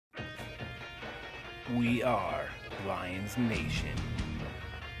We are Lions Nation,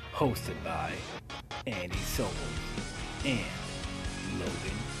 hosted by Andy Sobel and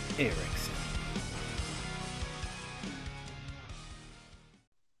Logan Erickson.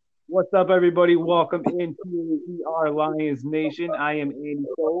 What's up, everybody? Welcome into We Are Lions Nation. I am Andy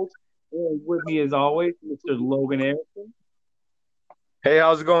Sobel, and with me, as always, Mr. Logan Erickson. Hey,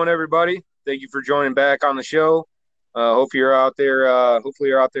 how's it going, everybody? Thank you for joining back on the show. Hope you're out there. Hopefully,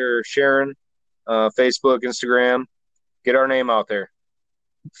 you're out there sharing Facebook, Instagram. Get our name out there.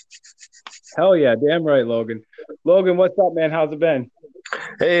 Hell yeah, damn right, Logan. Logan, what's up, man? How's it been?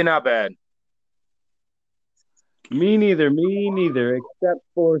 Hey, not bad. Me neither, except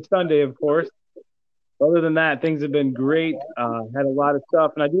for Sunday, of course. Other than that, things have been great. Had a lot of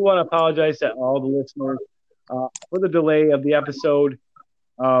stuff, and I do want to apologize to all the listeners for the delay of the episode.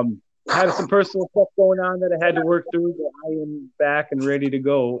 Had some personal stuff going on that I had to work through, but I am back and ready to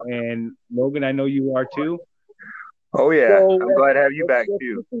go. And Logan, I know you are too. Oh yeah, so, I'm glad to have you back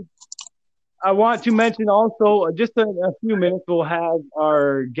too. I want to mention also, just in a few minutes, we'll have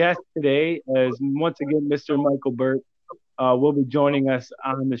our guest today, as once again, Mr. Michael Burt will be joining us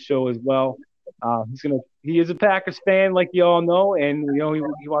on the show as well. He is a Packers fan, like you all know, and he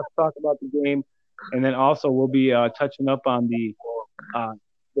wants to talk about the game. And then also we'll be touching up on the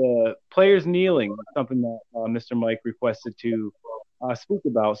players kneeling, something that Mr. Mike requested to speak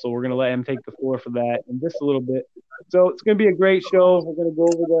about. So we're going to let him take the floor for that in just a little bit. So it's going to be a great show. We're going to go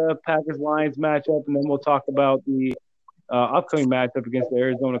over the Packers-Lions matchup, and then we'll talk about the upcoming matchup against the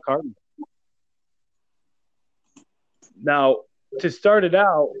Arizona Cardinals. Now, to start it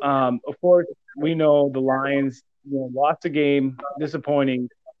out, of course, we know the Lions lost a game, disappointing,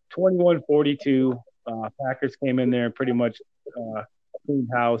 21-42. Packers came in there and pretty much cleaned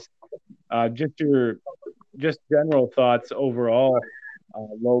house. Just general thoughts overall,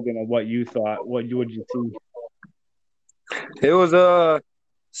 Logan, on what you thought. What would you see? It was a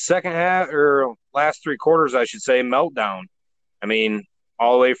second half, or last three quarters, I should say, meltdown. I mean,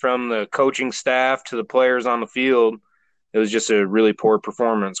 all the way from the coaching staff to the players on the field, it was just a really poor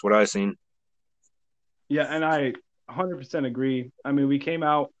performance, what I seen. Yeah, and I 100% agree. I mean, we came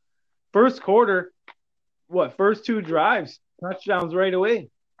out first quarter, first two drives, touchdowns right away,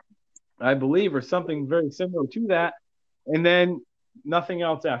 I believe, or something very similar to that, and then nothing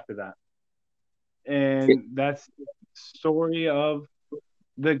else after that. And that's the story of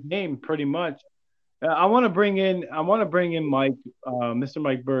the game, pretty much. I want to bring in Mike, Mr.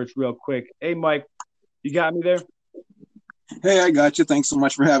 Mike Birch, real quick. Hey, Mike, you got me there? Hey, I got you. Thanks so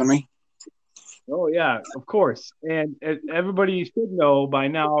much for having me. Oh, yeah, of course. And everybody should know by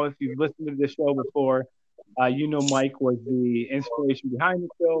now, if you've listened to this show before, Mike was the inspiration behind the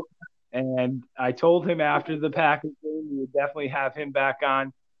show. And I told him after the Packers game, we would definitely have him back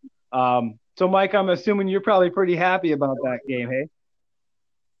on. So, Mike, I'm assuming you're probably pretty happy about that game, hey?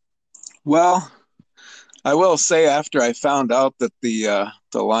 Well, I will say after I found out that the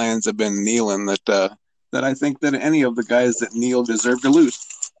Lions have been kneeling, that I think that any of the guys that kneel deserve to lose.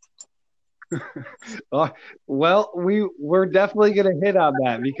 Well, we're definitely going to hit on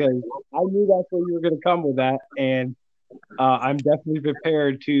that because I knew that's where you were going to come with that, and I'm definitely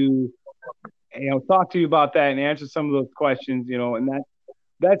prepared to, talk to you about that and answer some of those questions, and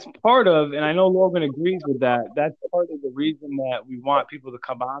that's part of, and I know Logan agrees with that. That's part of the reason that we want people to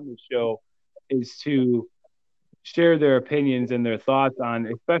come on the show is to share their opinions and their thoughts on,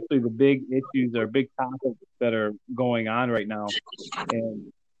 especially the big issues or big topics that are going on right now,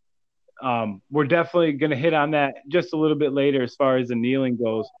 and we're definitely going to hit on that just a little bit later as far as the kneeling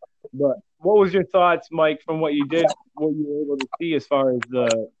goes. But what was your thoughts, Mike, from what you were able to see as far as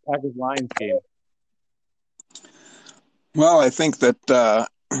the Packers-Lions game? Well, I think that,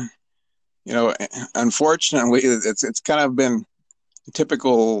 unfortunately, it's kind of been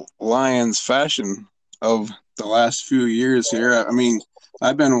typical Lions fashion of the last few years here. I mean,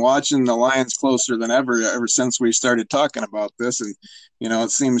 I've been watching the Lions closer than ever since we started talking about this. And,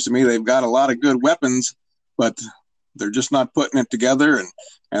 it seems to me they've got a lot of good weapons, but they're just not putting it together.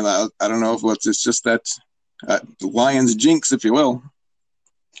 And I don't know if it's just that Lions jinx, if you will.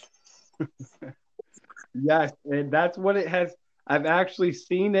 Yes, and that's what it has. I've actually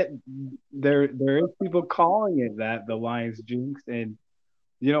seen it. There is people calling it that, the Lions jinx. And,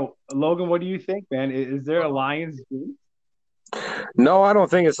 Logan, what do you think, man? Is there a Lions jinx? No, I don't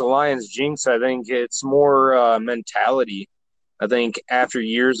think it's a Lions jinx. I think it's more mentality. I think after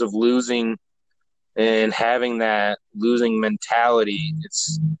years of losing and having that losing mentality,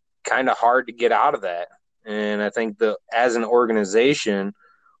 it's kind of hard to get out of that. And I think as an organization,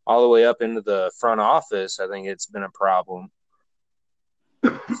 all the way up into the front office, I think it's been a problem.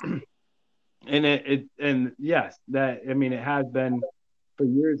 And and yes, that I mean it has been for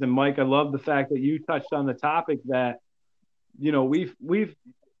years. And Mike, I love the fact that you touched on the topic that we've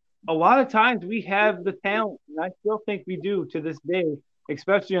a lot of times we have the talent, and I still think we do to this day,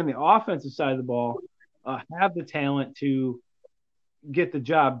 especially on the offensive side of the ball, have the talent to get the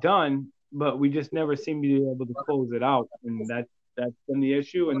job done, but we just never seem to be able to close it out, and that's been the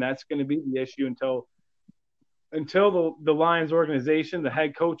issue, and that's going to be the issue until the Lions organization, the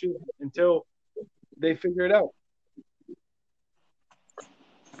head coaches, until they figure it out.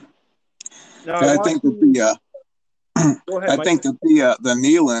 Now, I think that the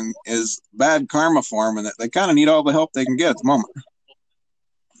kneeling is bad karma for them, and that they kind of need all the help they can get at the moment.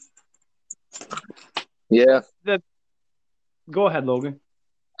 Yeah. Go ahead, Logan.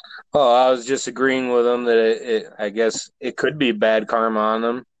 Oh, I was just agreeing with them that I guess it could be bad karma on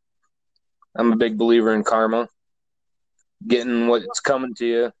them. I'm a big believer in karma, getting what's coming to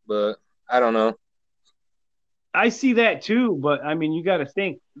you, but I don't know. I see that too, but I mean, you got to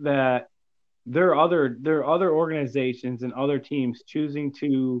think that there are other organizations and other teams choosing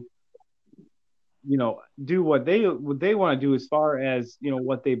to, do what they want to do as far as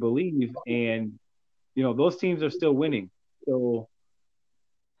what they believe, and those teams are still winning. So,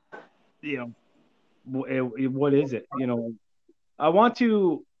 what is it? I want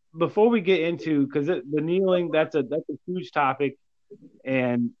to, before we get into, because the kneeling, that's a huge topic,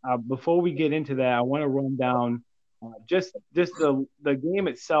 and before we get into that, I want to run down just the game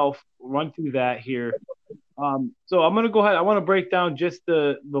itself, run through that here. So I'm going to go ahead. I want to break down just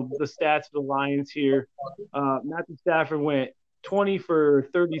the stats of the Lions here. Matthew Stafford went 20 for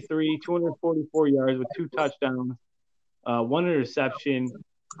 33, 244 yards with 2 touchdowns, 1 interception.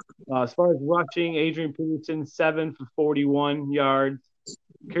 As far as rushing, Adrian Peterson, 7 for 41 yards.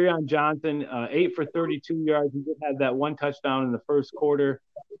 Kerryon Johnson, 8 for 32 yards. He did have that 1 touchdown in the first quarter.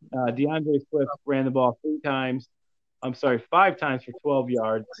 DeAndre Swift ran the ball 5 times for 12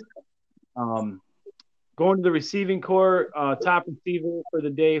 yards. Going to the receiving core, top receiver for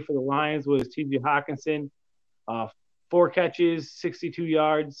the day for the Lions was T.J. Hockenson, 4 catches, 62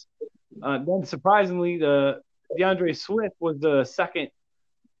 yards. Then surprisingly, DeAndre Swift was the second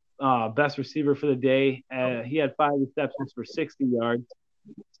best receiver for the day. He had 5 receptions for 60 yards.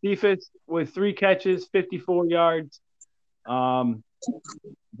 Cephas with 3 catches, 54 yards. Then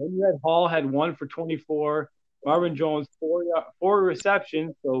you had Hall had 1 for 24. Marvin Jones, 4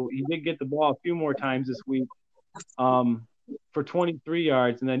 receptions, so he did get the ball a few more times this week for 23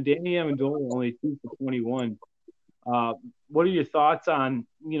 yards. And then Danny Amendola only 2 for 21. What are your thoughts on,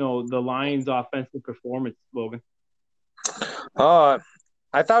 the Lions' offensive performance, Logan? I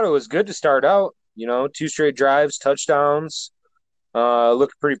thought it was good to start out. 2 straight drives, touchdowns.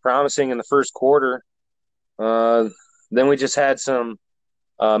 Looked pretty promising in the first quarter. Then we just had some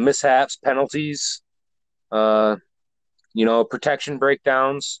mishaps, penalties, protection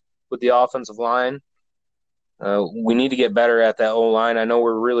breakdowns with the offensive line. We need to get better at that O-line. I know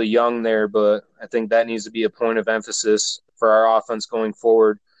we're really young there, but I think that needs to be a point of emphasis for our offense going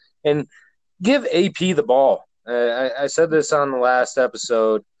forward. And give AP the ball. I said this on the last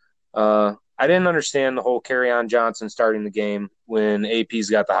episode. I didn't understand the whole Kerryon Johnson starting the game when AP's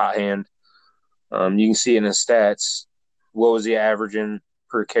got the hot hand. You can see in his stats, what was he averaging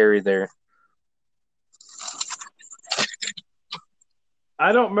per carry there?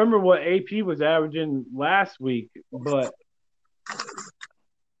 I don't remember what AP was averaging last week, but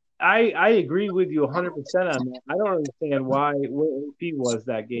I agree with you 100% on that. I don't understand where AP was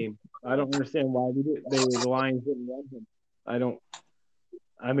that game. I don't understand why the Lions didn't run him.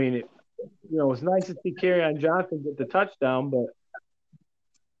 It's nice to see Kerryon Johnson get the touchdown, but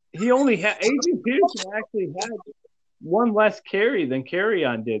he only had – Adrian Peterson actually had 1 less carry than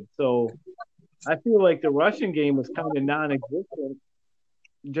Kerryon did. So I feel like the rushing game was kind of non-existent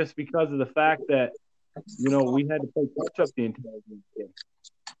just because of the fact that, we had to play catch-up the entire game.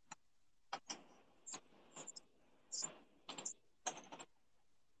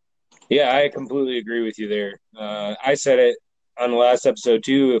 Yeah, I completely agree with you there. I said it on the last episode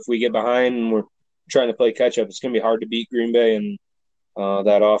too. If we get behind and we're trying to play catch up, it's going to be hard to beat Green Bay and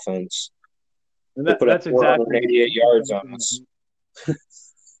that offense. And they put up 488 yards on us.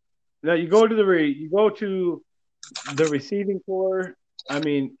 Now you go to the receiving core. I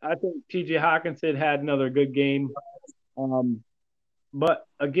think T.J. Hockenson had another good game, but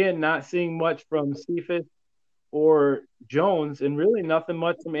again, not seeing much from Cephas or Jones, and really nothing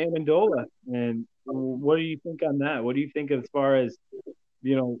much from Amendola. And what do you think on that? What do you think as far as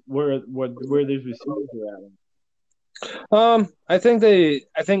where these receivers are at? I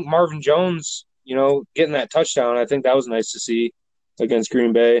think Marvin Jones, getting that touchdown, I think that was nice to see against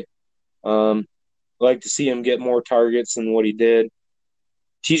Green Bay. I'd like to see him get more targets than what he did.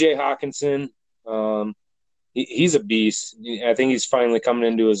 TJ Hawkinson, he's a beast. I think he's finally coming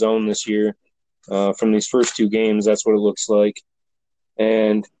into his own this year. From these first 2 games, that's what it looks like.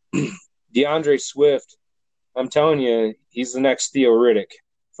 And DeAndre Swift, I'm telling you, he's the next Theo Riddick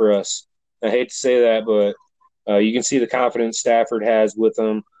for us. I hate to say that, but you can see the confidence Stafford has with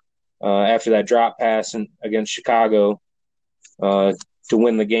him after that drop pass against Chicago to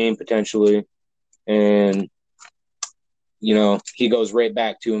win the game potentially. And, he goes right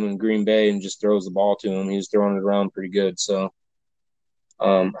back to him in Green Bay and just throws the ball to him. He's throwing it around pretty good. So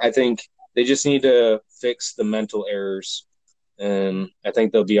I think they just need to fix the mental errors, and I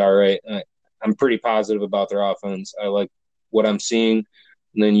think they'll be all right. I'm pretty positive about their offense. I like what I'm seeing.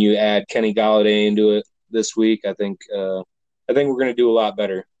 And then you add Kenny Golladay into it this week. I think we're going to do a lot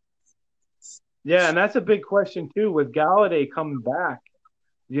better. Yeah, and that's a big question too with Golladay coming back.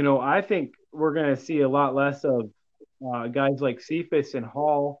 I think we're going to see a lot less of guys like Cephas and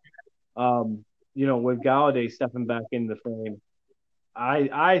Hall. With Golladay stepping back in the frame,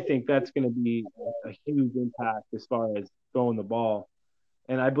 I think that's going to be a huge impact as far as throwing the ball.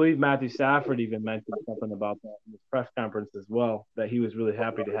 And I believe Matthew Stafford even mentioned something about that in his press conference as well, that he was really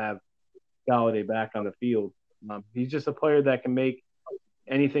happy to have Golladay back on the field. He's just a player that can make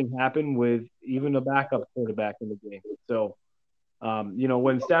anything happen with even a backup quarterback in the game. So,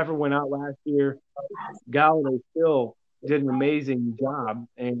 when Stafford went out last year, Golladay still did an amazing job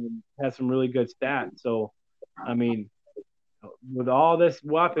and had some really good stats. So, with all this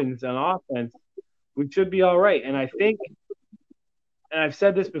weapons on offense, we should be all right. And I think, and I've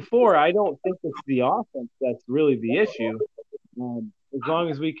said this before, I don't think it's the offense that's really the issue. As long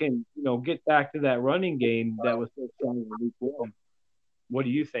as we can, get back to that running game that was so strong in week 1. What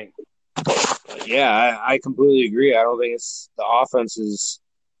do you think? Yeah, I completely agree. I don't think it's the offense's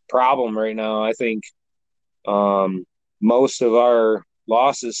problem right now. I think most of our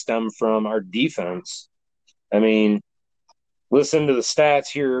losses stem from our defense. Listen to the stats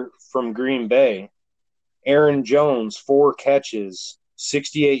here from Green Bay. Aaron Jones, 4 catches,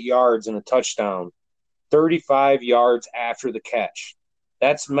 68 yards and a touchdown, 35 yards after the catch.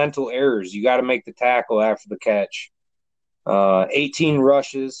 That's mental errors. You got to make the tackle after the catch. 18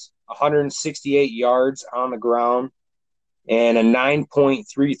 rushes, 168 yards on the ground, and a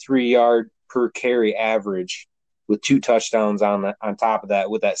 9.33 yard per carry average with 2 touchdowns on top of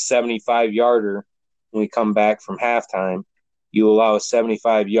that. With that 75-yarder, when we come back from halftime, you allow a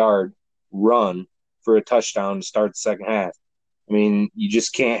 75-yard run for a touchdown to start the second half. You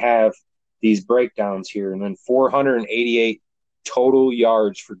just can't have these breakdowns here. And then 488 total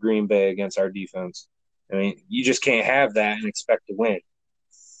yards for Green Bay against our defense. You just can't have that and expect to win.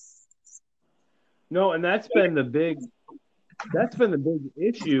 No, and that's been the big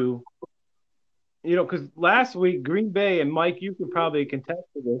issue. Because last week Green Bay, and Mike, you could probably contest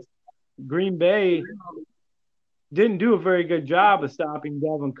to this, Green Bay didn't do a very good job of stopping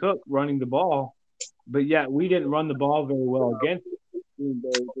Dalvin Cook running the ball, but yet we didn't run the ball very well against Green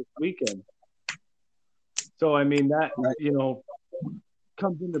Bay this weekend. So that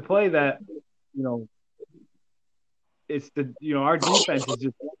comes into play that it's our defense is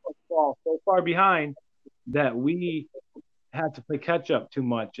just so far behind that we have to play catch up too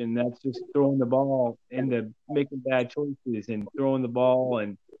much, and that's just throwing the ball into making bad choices and throwing the ball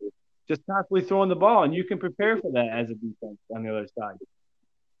and just constantly throwing the ball, and you can prepare for that as a defense on the other side.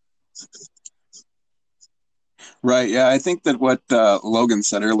 Right. Yeah, I think that what Logan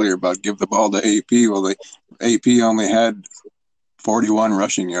said earlier about give the ball to AP. Well, the AP only had 41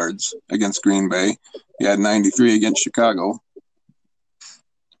 rushing yards against Green Bay. He had 93 against Chicago.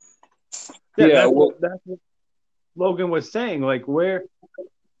 Yeah, that's what Logan was saying. Like,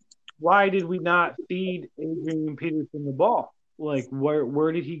 why did we not feed Adrian Peterson the ball? Like,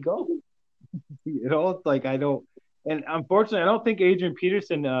 where did he go? It's like I don't. And unfortunately, I don't think Adrian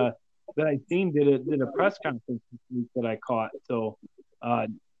Peterson that I seen did a press conference this week that I caught. So,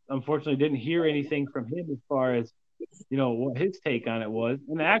 unfortunately, didn't hear anything from him as far as what his take on it was.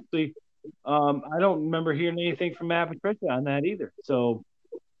 And actually, I don't remember hearing anything from Matt Patricia on that either. So,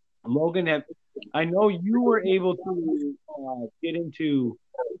 Logan, I know you were able to get into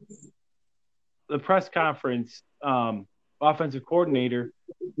the press conference, offensive coordinator.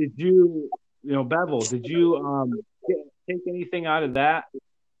 Did you, Bevel, did you take anything out of that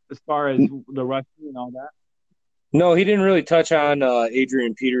as far as the rushing and all that? No, he didn't really touch on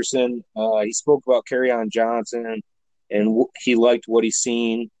Adrian Peterson. He spoke about Kerryon Johnson, and he liked what he's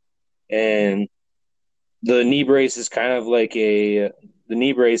seen. And the knee brace is kind of like the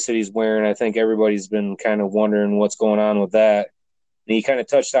knee brace that he's wearing. I think everybody's been kind of wondering what's going on with that. And he kind of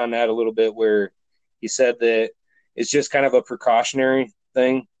touched on that a little bit where he said that it's just kind of a precautionary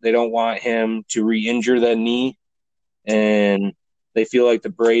thing. They don't want him to re-injure that knee, and they feel like the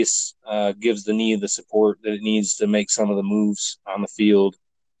brace gives the knee the support that it needs to make some of the moves on the field,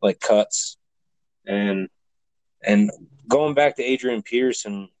 like cuts. And going back to Adrian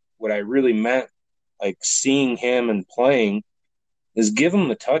Peterson, what I really meant, like seeing him and playing, is give him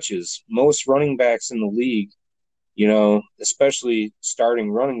the touches. Most running backs in the league, especially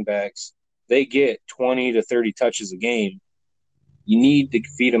starting running backs, they get 20 to 30 touches a game. You need to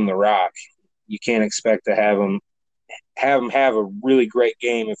feed him the rock. You can't expect to have him have a really great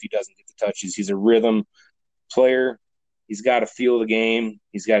game if he doesn't get the touches. He's a rhythm player. He's got to feel the game.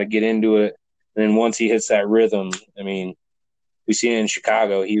 He's got to get into it. And then once he hits that rhythm, I mean, we seen it in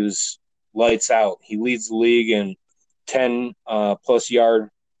Chicago. He was lights out. He leads the league in 10 plus yard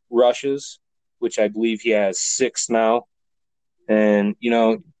rushes, which I believe he has 6 now. And,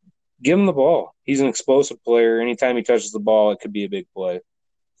 give him the ball. He's an explosive player. Anytime he touches the ball, it could be a big play.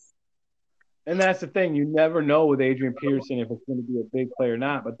 And that's the thing. You never know with Adrian Peterson if it's going to be a big play or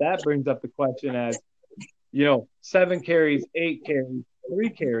not. But that brings up the question as, 7 carries, 8 carries, 3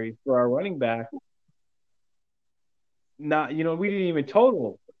 carries for our running back. Not, we didn't even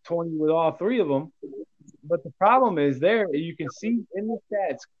total 20 with all 3 of them. But the problem is there, you can see in the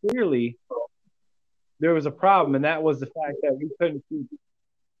stats clearly there was a problem, and that was the fact that we couldn't keep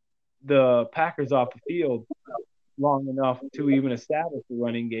the Packers off the field long enough to even establish the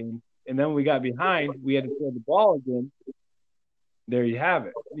running game. And then when we got behind, we had to throw the ball again. There you have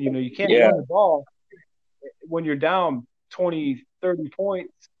it. You can't run the ball when you're down 20, 30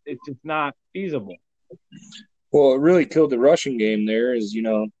 points. It's just not feasible. Well, it really killed the rushing game there is,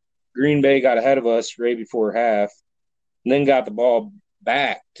 Green Bay got ahead of us right before half, and then got the ball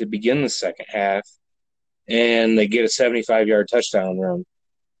back to begin the second half, and they get a 75-yard touchdown run.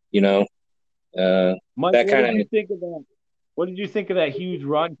 Mike, that what did you think of that? What did you think of that huge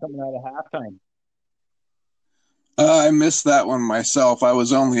run coming out of halftime? I missed that one myself. I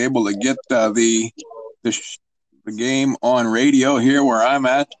was only able to get the game on radio here where I'm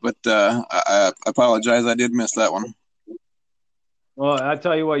at, but I apologize. I did miss that one. Well, I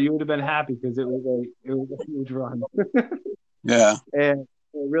tell you what, you would have been happy because it was a huge run. Yeah, and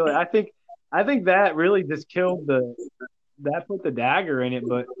really, I think that really just killed that put the dagger in it.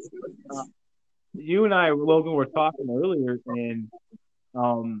 But you and I, Logan, were talking earlier, and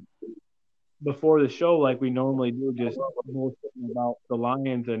before the show, like we normally do, just bullshitting about the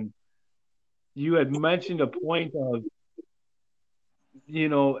Lions, and you had mentioned a point of,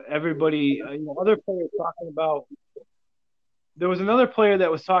 everybody, other players talking about. There was another player that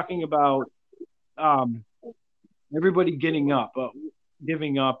was talking about everybody getting up,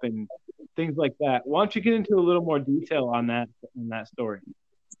 giving up, and things like that. Why don't you get into a little more detail on that story?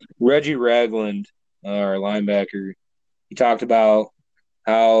 Reggie Ragland, our linebacker, he talked about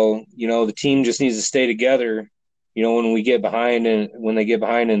how the team just needs to stay together. When we get behind and when they get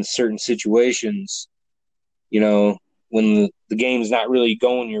behind in certain situations, when the game's not really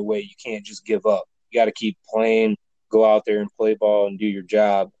going your way, you can't just give up. You got to keep playing, go out there and play ball and do your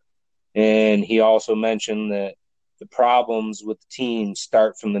job. And he also mentioned that the problems with the team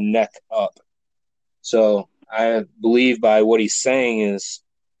start from the neck up. So I believe by what he's saying is,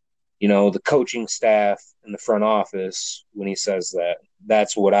 the coaching staff in the front office, when he says that,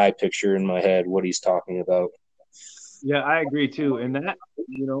 that's what I picture in my head, what he's talking about. Yeah, I agree too. And that,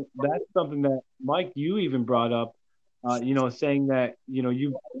 that's something that, Mike, you even brought up, saying that,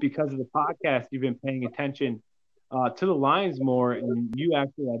 you, because of the podcast, you've been paying attention to the Lions more. And you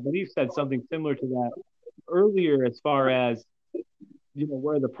actually, I believe, said something similar to that earlier as far as,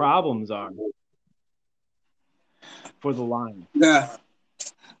 where the problems are for the Lions. Yeah.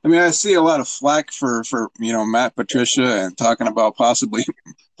 I mean, I see a lot of flack for Matt Patricia and talking about possibly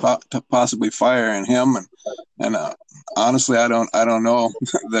firing him, and honestly, I don't know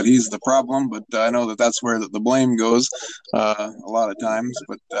that he's the problem, but I know that that's where the blame goes a lot of times.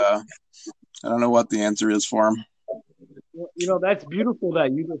 But I don't know what the answer is for him. That's beautiful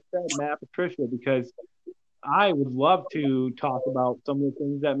that you just said Matt Patricia, because I would love to talk about some of the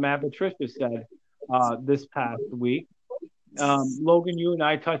things that Matt Patricia said this past week. Logan, you and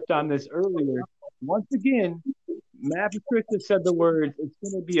I touched on this earlier. Once again, Matt Patricia said the words, "It's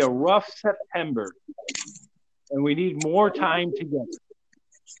going to be a rough September, and we need more time together."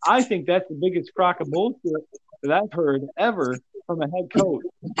 I think that's the biggest crock of bullshit that I've heard ever from a head coach.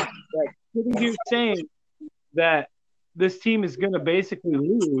 That sitting here saying that this team is going to basically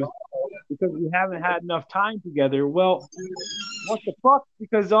lose because we haven't had enough time together. Well, what the fuck?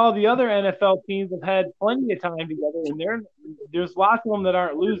 Because all the other NFL teams have had plenty of time together, and there's lots of them that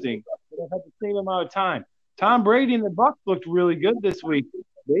aren't losing. They've had the same amount of time. Tom Brady and the Bucs looked really good this week.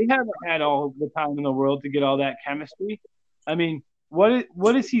 They haven't had all the time in the world to get all that chemistry. I mean,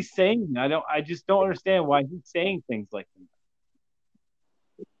 what is he saying? I just don't understand why he's saying things like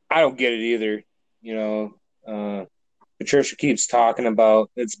that. I don't get it either. Patricia keeps talking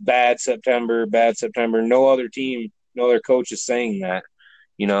about it's bad September. No other team, no other coach is saying that.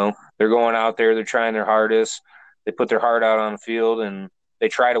 They're going out there, they're trying their hardest. They put their heart out on the field and they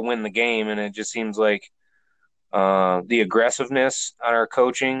try to win the game. And it just seems like the aggressiveness on our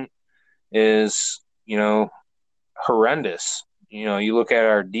coaching is, horrendous. You look at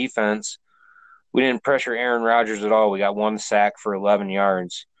our defense, we didn't pressure Aaron Rodgers at all. We got 1 sack for 11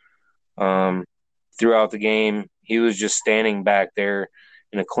 yards. Throughout the game, he was just standing back there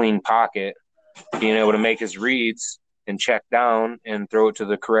in a clean pocket, being able to make his reads and check down and throw it to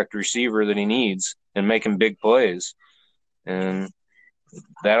the correct receiver that he needs and making big plays. And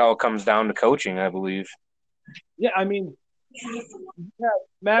that all comes down to coaching, I believe. Yeah, I mean,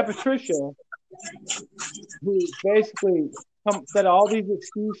 Matt Patricia, who basically said all these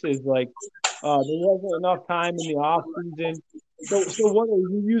excuses like there wasn't enough time in the off season. So what are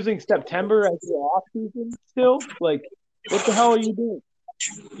you using September as your off season still? Like, what the hell are you doing?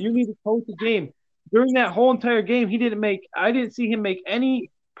 You need to coach the game. During that whole entire game, I didn't see him make any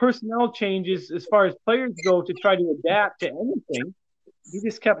personnel changes as far as players go to try to adapt to anything. He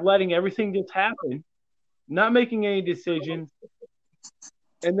just kept letting everything just happen, not making any decisions.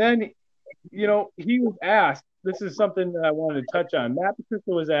 And then, he was asked, this is something that I wanted to touch on. Matt Patricia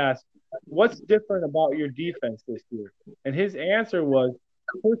was asked, what's different about your defense this year? And his answer was,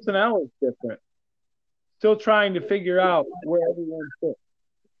 personnel is different. Still trying to figure out where everyone fits.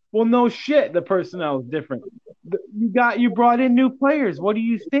 Well, no shit, the personnel is different. You brought in new players. What do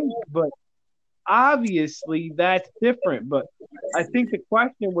you think? But obviously that's different. But I think the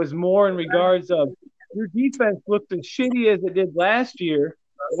question was more in regards of your defense looked as shitty as it did last year.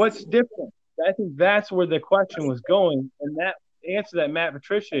 What's different? I think that's where the question was going. And that answer that Matt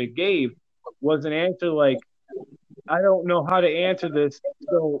Patricia gave was an answer like, I don't know how to answer this,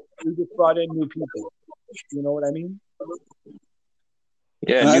 so we just brought in new people. You know what I mean?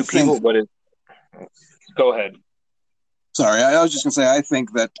 Yeah, new people, but go ahead. Sorry, I was just going to say, I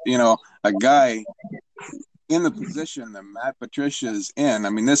think that, a guy in the position that Matt Patricia is in, I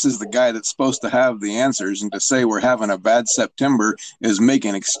mean, this is the guy that's supposed to have the answers, and to say we're having a bad September is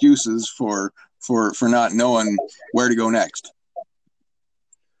making excuses for not knowing where to go next.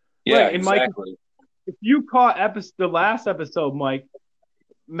 Yeah, right. And exactly. Mike, if you caught the last episode, Mike,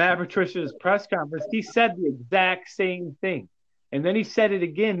 Matt Patricia's press conference, he said the exact same thing. And then he said it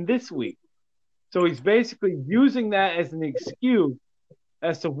again this week. So he's basically using that as an excuse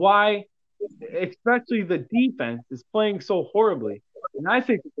as to why, especially the defense, is playing so horribly. And I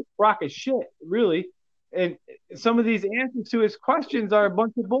think it's a crock of shit, really. And some of these answers to his questions are a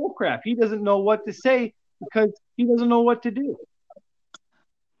bunch of bullcrap. He doesn't know what to say because he doesn't know what to do.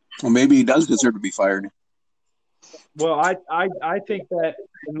 Well, maybe he does deserve to be fired. Well, I think that,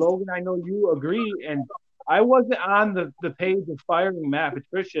 and Logan, I know you agree, and I wasn't on the page of firing Matt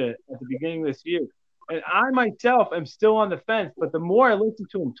Patricia at the beginning of this year. And I myself am still on the fence, but the more I listen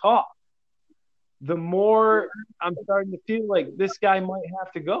to him talk, the more I'm starting to feel like this guy might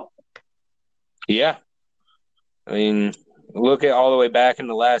have to go. Yeah. I mean, look at all the way back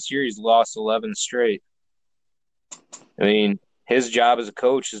into last year, he's lost 11 straight. I mean, his job as a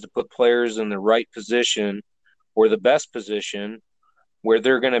coach is to put players in the right position or the best position where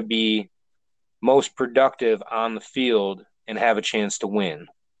they're going to be most productive on the field and have a chance to win.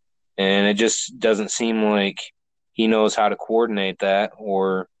 And it just doesn't seem like he knows how to coordinate that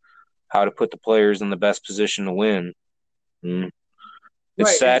or how to put the players in the best position to win.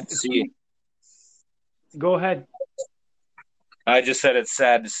 It's sad to see. Go ahead. I just said it's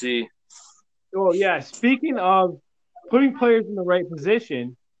sad to see. Oh, yeah. Speaking of putting players in the right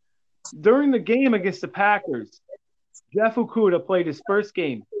position, during the game against the Packers, Jeff Okudah played his first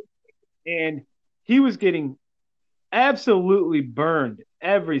game, and he was getting absolutely burned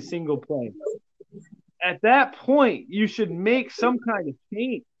every single play. At that point, you should make some kind of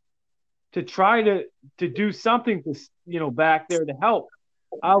change to try to do something to, back there to help.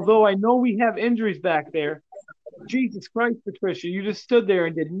 Although I know we have injuries back there, Jesus Christ, Patricia, you just stood there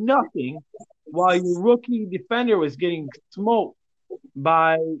and did nothing while your rookie defender was getting smoked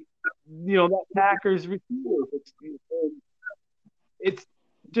by, that Packers receiver. It's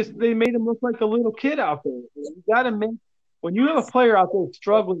just they made him look like a little kid out there. You got to make when you have a player out there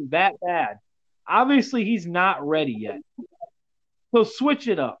struggling that bad. Obviously, he's not ready yet. So switch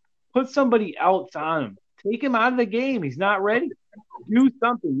it up. Put somebody else on him. Take him out of the game. He's not ready. Do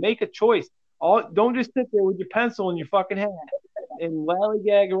something. Make a choice. Don't just sit there with your pencil and your fucking hat and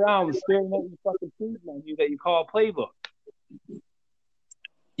lollygag around staring at your fucking food menu that you call a playbook.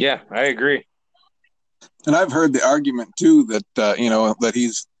 Yeah, I agree. And I've heard the argument too that that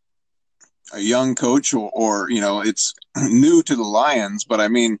he's a young coach or it's new to the Lions, but I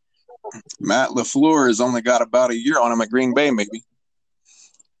mean Matt LaFleur has only got about a year on him at Green Bay, maybe.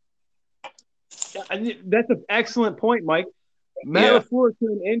 Yeah, that's an excellent point, Mike. Matt LaFleur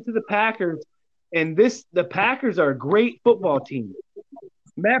came into the Packers, and the Packers are a great football team.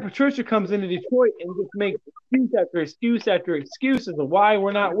 Matt Patricia comes into Detroit and just makes excuse after excuse after excuses of why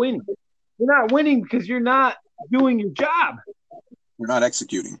we're not winning. You're not winning because you're not doing your job. We're not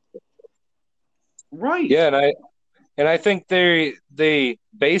executing. Right. Yeah, and I think they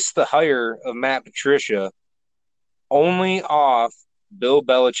base the hire of Matt Patricia only off Bill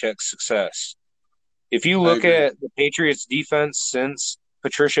Belichick's success. If you look at the Patriots' defense since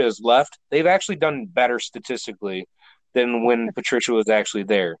Patricia has left, they've actually done better statistically than when Patricia was actually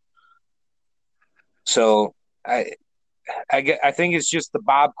there. So I think it's just the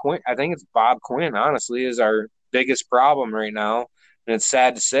Bob Quinn. I think it's Bob Quinn, honestly, is our biggest problem right now. And it's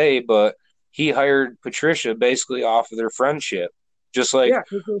sad to say, but he hired Patricia basically off of their friendship. Just like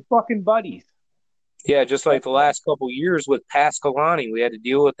because they're fucking buddies. Yeah, just like the last couple of years with Pasqualoni. We had to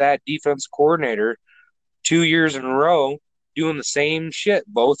deal with that defense coordinator 2 years in a row doing the same shit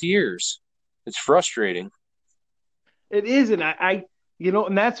both years. It's frustrating. It is, and I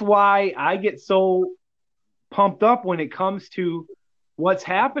and that's why I get so pumped up when it comes to what's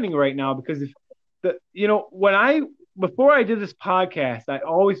happening right now, because before I did this podcast, I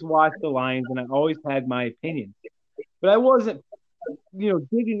always watched the Lions and I always had my opinion, but I wasn't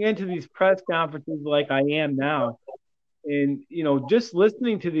digging into these press conferences like I am now, and just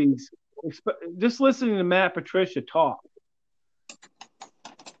listening to Matt Patricia talk.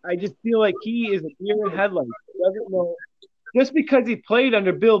 I just feel like he is a deer in headlights. He doesn't know. Just because he played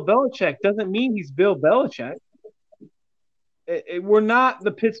under Bill Belichick doesn't mean he's Bill Belichick. We're not the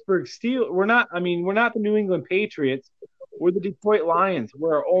Pittsburgh Steelers. We're not the New England Patriots. We're the Detroit Lions.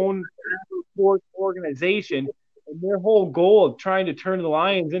 We're our own sports organization, and their whole goal of trying to turn the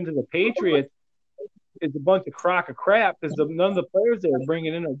Lions into the Patriots is a bunch of crock of crap because none of the players they are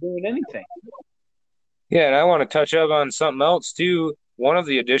bringing in are doing anything. Yeah, and I want to touch up on something else too. One of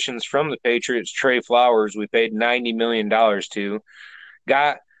the additions from the Patriots, Trey Flowers, we paid $90 million to,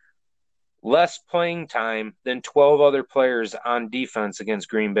 got less playing time than 12 other players on defense against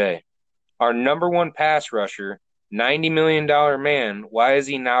Green Bay. Our number one pass rusher, $90 million man, why is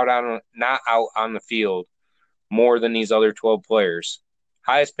he not out on the field more than these other 12 players?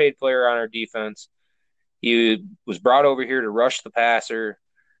 Highest paid player on our defense. He was brought over here to rush the passer.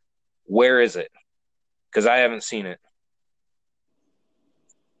 Where is it? Because I haven't seen it.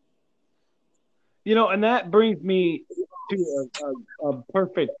 And that brings me to a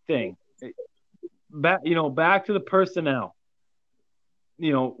perfect thing. Back to the personnel.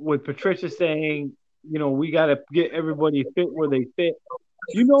 With Patricia saying, we got to get everybody fit where they fit.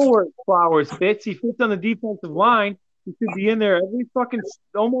 Where Flowers fits. He fits on the defensive line. He should be in there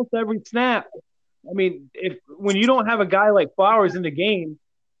almost every snap. I mean, when you don't have a guy like Flowers in the game,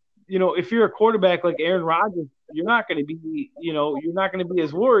 if you're a quarterback like Aaron Rodgers, you're not going to be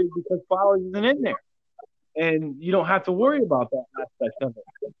as worried because Flowers isn't in there, and you don't have to worry about that aspect of it.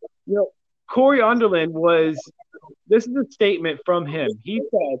 Corey Underland this is a statement from him. He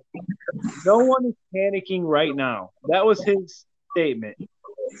said, "No one is panicking right now." That was his statement.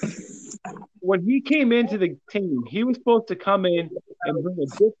 When he came into the team, he was supposed to come in and bring a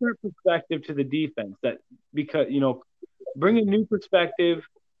different perspective to the defense. Bring a new perspective.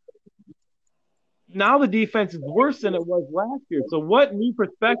 Now the defense is worse than it was last year. So what new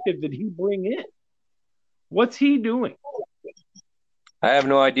perspective did he bring in? What's he doing? I have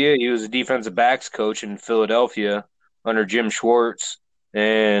no idea. He was a defensive backs coach in Philadelphia under Jim Schwartz,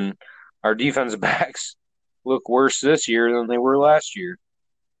 and our defensive backs look worse this year than they were last year.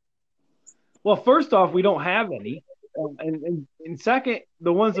 Well, first off, we don't have any. And second,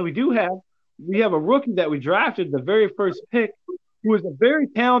 the ones that we do have, we have a rookie that we drafted, the very first pick, who is a very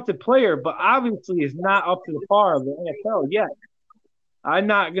talented player, but obviously is not up to the par of the NFL yet. I'm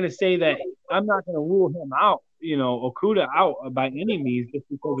not going to say that – I'm not going to rule him out, Okudah out by any means just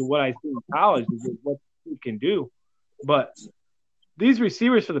because of what I see in college is what he can do. But these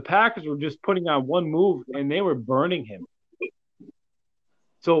receivers for the Packers were just putting on one move, and they were burning him.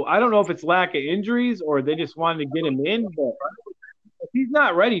 So I don't know if it's lack of injuries or they just wanted to get him in, but if he's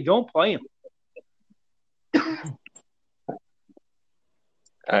not ready, don't play him.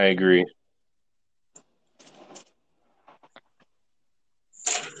 I agree.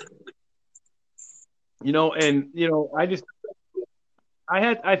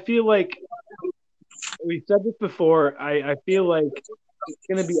 I feel like we said this before. I feel like it's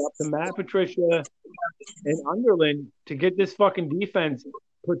going to be up to Matt Patricia and Underland to get this fucking defense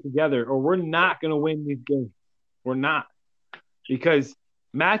put together, or we're not going to win these games. We're not. Because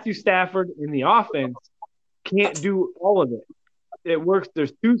Matthew Stafford in the offense can't do all of it. It works.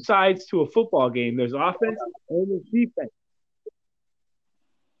 There's two sides to a football game. There's offense and there's defense.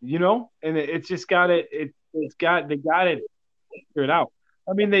 And it's just got it. They got it figured out.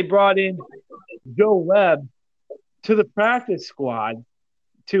 I mean, they brought in Joe Webb to the practice squad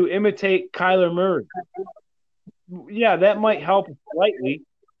to imitate Kyler Murray. Yeah, that might help slightly,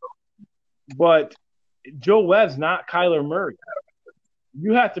 but Joe Webb's not Kyler Murray.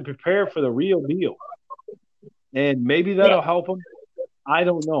 You have to prepare for the real deal. And maybe that'll help him. I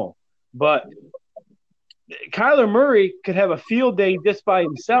don't know. But Kyler Murray could have a field day just by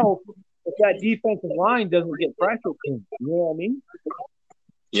himself if that defensive line doesn't get pressure to him. You know what I mean?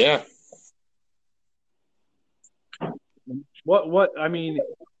 Yeah. I mean,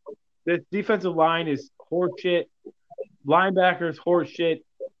 this defensive line is horseshit. Linebackers, horseshit.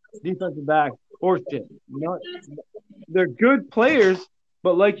 Defensive back, horseshit. They're good players,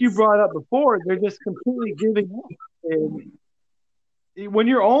 but like you brought up before, they're just completely giving up. And when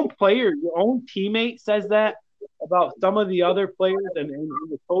your own player, your own teammate says that about some of the other players and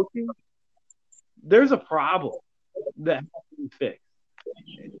the coaching, there's a problem that has to be fixed.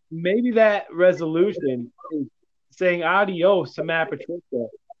 Maybe that resolution is saying adios to Matt Patricia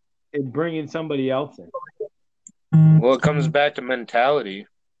and bringing somebody else in. Well, it comes back to mentality.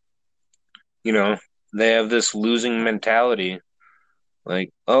 They have this losing mentality.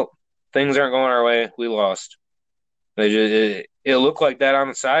 Like, oh, things aren't going our way. We lost. It looked like that on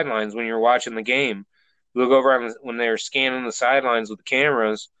the sidelines when you're watching the game. You look over when they were scanning the sidelines with the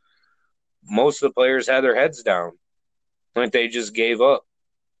cameras, most of the players had their heads down. Like they just gave up.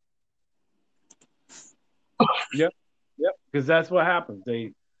 Yep, because that's what happens.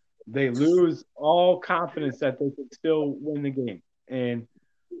 They lose all confidence that they can still win the game. And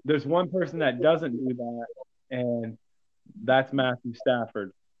there's one person that doesn't do that, and that's Matthew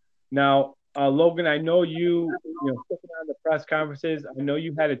Stafford. Now, Logan, I know you sticking on the press conferences. I know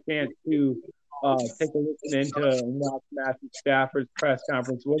you had a chance to take a listen into Matthew Stafford's press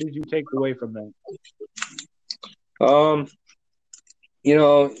conference. What did you take away from that?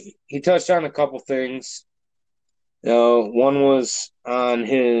 He touched on a couple things. One was on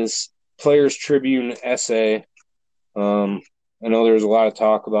his Players Tribune essay. I know there was a lot of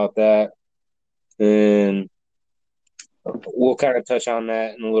talk about that, and we'll kind of touch on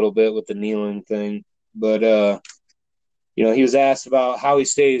that in a little bit with the kneeling thing. But, he was asked about how he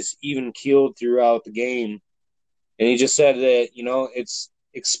stays even-keeled throughout the game, and he just said that, it's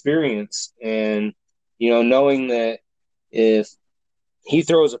experience and, knowing that if he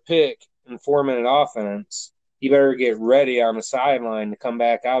throws a pick in 4-minute offense, he better get ready on the sideline to come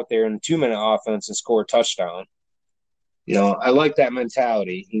back out there in 2-minute offense and score a touchdown. I like that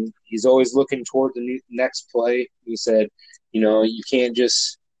mentality. He's always looking toward the next play. He said, you can't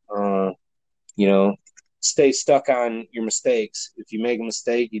just, stay stuck on your mistakes. If you make a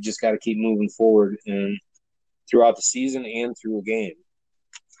mistake, you just got to keep moving forward and throughout the season and through a game.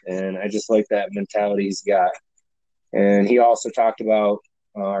 And I just like that mentality he's got. And he also talked about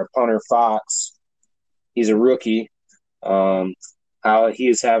our punter Fox. He's a rookie. How he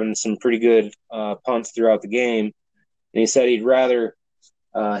is having some pretty good punts throughout the game. And he said he'd rather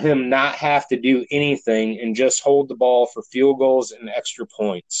him not have to do anything and just hold the ball for field goals and extra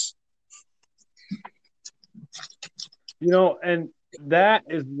points. And that's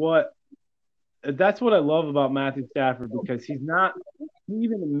what I love about Matthew Stafford, because he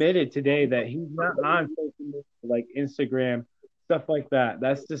even admitted today that he's not on social media like Instagram, stuff like that.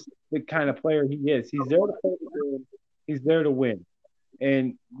 That's just the kind of player he is. He's there to play the game. He's there to win.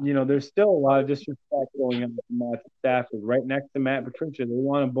 And, there's still a lot of disrespect going on with Matt Stafford right next to Matt Patricia. They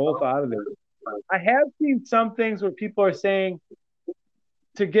want them both out of there. I have seen some things where people are saying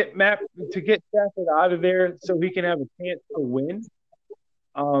to get Stafford out of there so he can have a chance to win.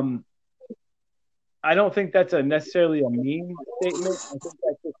 I don't think that's necessarily a mean statement. I think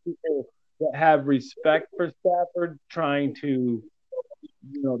that's just people that have respect for Stafford trying to,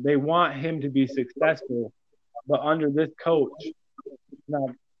 they want him to be successful, but under this coach, it's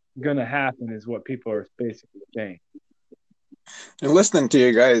not going to happen, is what people are basically saying. And listening to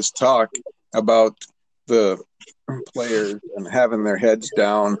you guys talk about the players and having their heads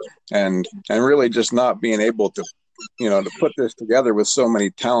down and really just not being able to to put this together with so many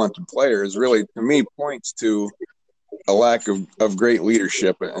talented players really, to me, points to a lack of great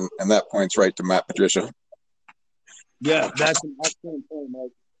leadership, and that points right to Matt Patricia. Yeah, that's an excellent point,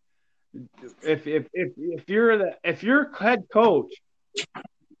 Mike. If your head coach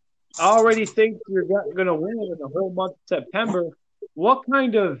already thinks you're going to win in the whole month of September, what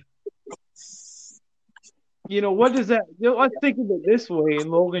kind of what does that? Let's think of it this way, and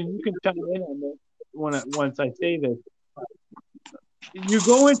Logan, you can chime in on this once I say this. You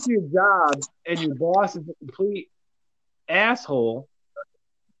go into your job and your boss is a complete asshole.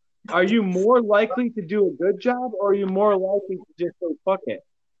 Are you more likely to do a good job, or are you more likely to just say fuck it?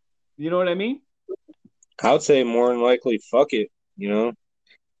 You know what I mean? I would say more than likely, fuck it.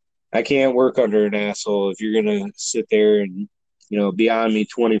 I can't work under an asshole if you're gonna sit there and be on me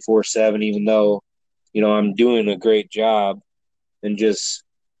 24/7, even though I'm doing a great job, and just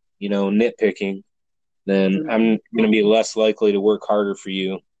nitpicking. Then I'm gonna be less likely to work harder for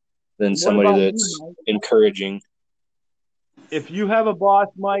you than somebody that's encouraging. If you have a boss,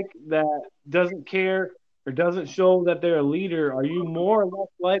 Mike, that doesn't care or doesn't show that they're a leader, are you more or less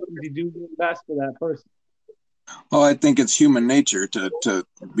likely to do your best for that person? Well, I think it's human nature to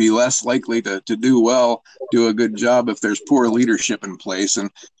be less likely to do well, do a good job if there's poor leadership in place.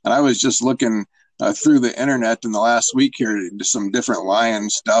 And I was just looking through the internet in the last week here to some different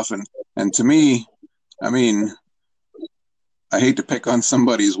Lions stuff. And to me, I mean, I hate to pick on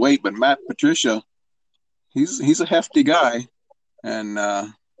somebody's weight, but Matt Patricia, he's a hefty guy. And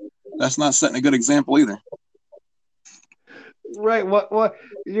that's not setting a good example either. Right. What?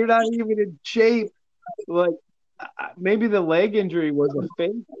 You're not even in shape. Like, maybe the leg injury was a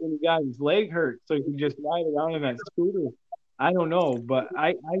fake when he got his leg hurt, so he could just ride around in that scooter. I don't know, but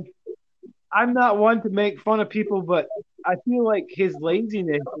I'm not one to make fun of people, but I feel like his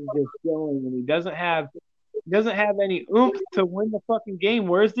laziness is just showing, and he doesn't have any oomph to win the fucking game.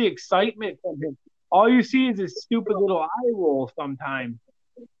 Where's the excitement from him? All you see is his stupid little eye roll sometimes.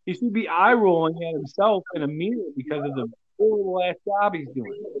 He should be eye rolling at himself in a mirror because of the horrible ass job he's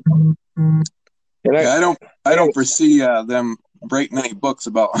doing. Yeah, I don't foresee them writing any books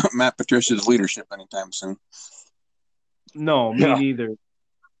about Matt Patricia's leadership anytime soon. No, me neither.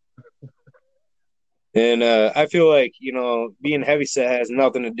 And I feel like, being heavyset has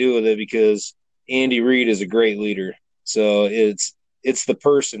nothing to do with it, because Andy Reid is a great leader. So it's the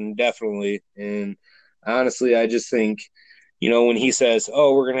person, definitely. And honestly, I just think, when he says,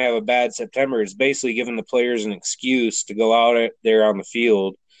 oh, we're going to have a bad September, it's basically giving the players an excuse to go out there on the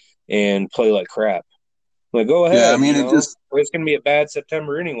field and play like crap. Like, go ahead. Yeah, I mean, it's going to be a bad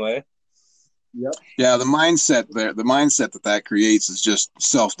September anyway. Yep. Yeah, the mindset that creates is just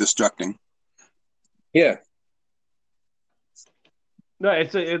self-destructing. Yeah. No,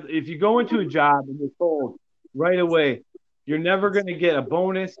 if you go into a job and you're told right away, you're never going to get a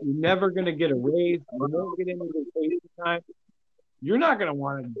bonus, you're never going to get a raise, you won't get any vacation time, you're not going to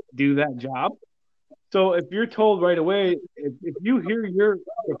want to do that job. So if you're told right away, if you hear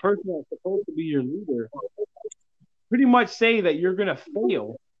the person that's supposed to be your leader pretty much say that you're going to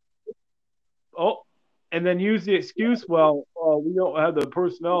fail, and then use the excuse, well, we don't have the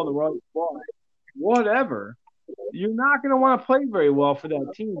personnel in the right spot, whatever, you're not going to want to play very well for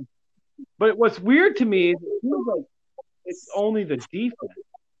that team. But what's weird to me is it feels like it's only the defense.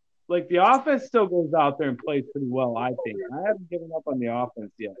 Like, the offense still goes out there and plays pretty well, I think. I haven't given up on the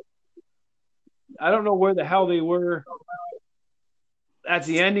offense yet. I don't know where the hell they were at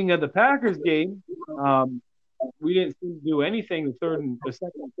the ending of the Packers game. We didn't seem to do anything the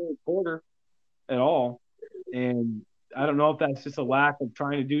second and third quarter at all. And I don't know if that's just a lack of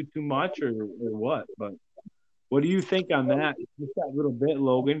trying to do too much or what. But what do you think on that? Just that little bit,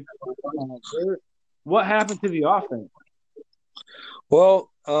 Logan. What happened to the offense? Well,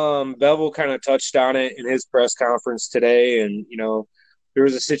 Bevel kind of touched on it in his press conference today, and there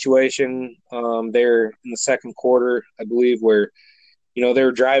was a situation there in the second quarter, I believe, where they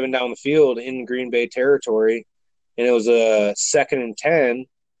were driving down the field in Green Bay territory, and it was a 2nd and 10.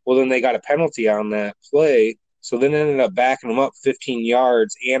 Well, then they got a penalty on that play, so then ended up backing them up 15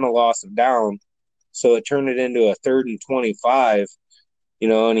 yards and a loss of down. So it turned it into a 3rd and 25.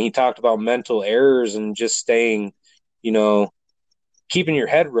 And he talked about mental errors and just staying, keeping your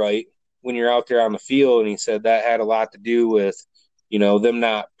head right when you're out there on the field. And he said that had a lot to do with, them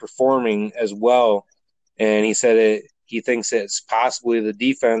not performing as well. And he said he thinks it's possibly the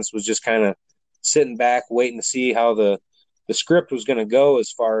defense was just kind of sitting back, waiting to see how the script was going to go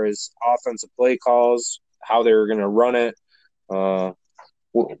as far as offensive play calls, how they were going to run it, how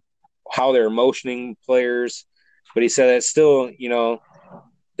they're motioning players. But he said it's still,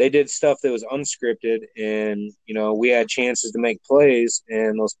 they did stuff that was unscripted, and we had chances to make plays,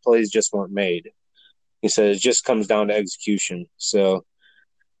 and those plays just weren't made. He says it just comes down to execution. So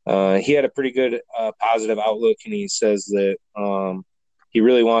he had a pretty good positive outlook, and he says that he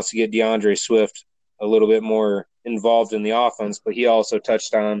really wants to get DeAndre Swift a little bit more involved in the offense. But he also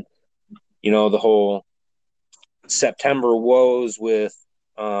touched on, the whole September woes with,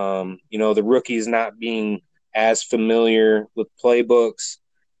 the rookies not being as familiar with playbooks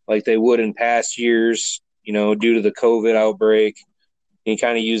like they would in past years, due to the COVID outbreak. He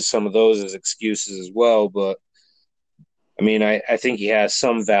kind of used some of those as excuses as well. But, I think he has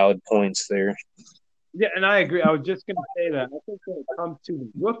some valid points there. Yeah, and I agree. I was just going to say that. I think when it comes to the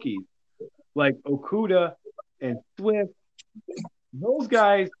rookies, like Okudah and Swift, those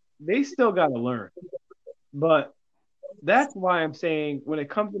guys, they still got to learn. But that's why I'm saying when it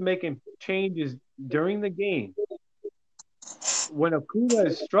comes to making changes during the game, when Okudah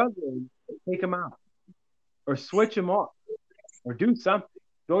is struggling, take him out or switch him off or do something.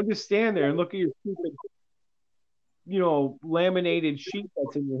 Don't just stand there and look at your stupid, laminated sheet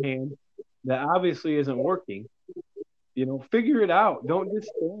that's in your hand that obviously isn't working. Figure it out. Don't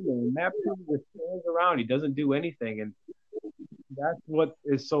just stand there. And Matt Patricia just stands around. He doesn't do anything. And that's what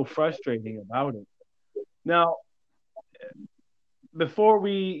is so frustrating about it. Now, before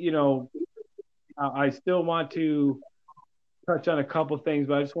we, I still want to touch on a couple things,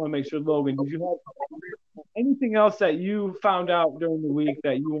 but I just want to make sure, Logan, did you have anything else that you found out during the week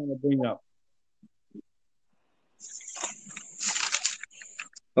that you want to bring up?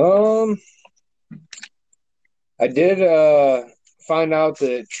 I did find out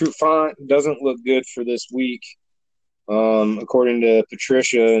that Trufant doesn't look good for this week, according to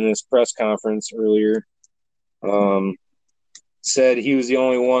Patricia in his press conference earlier. Said he was the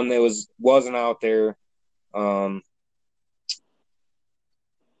only one that wasn't out there. No,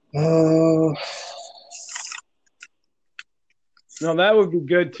 that would be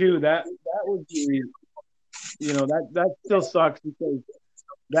good too. That would be, that still sucks because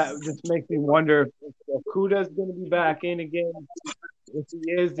that just makes me wonder if Okudah's going to be back in again. If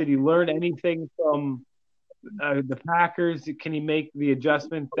he is, did he learn anything from the Packers? Can he make the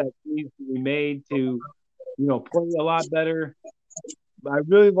adjustments that needs to be made to, play a lot better? I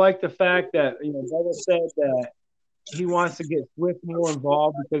really like the fact that, Bubba said that he wants to get Swift more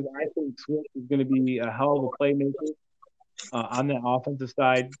involved because I think Swift is going to be a hell of a playmaker on the offensive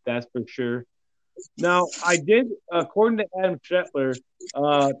side. That's for sure. Now, I did, according to Adam Scheffler,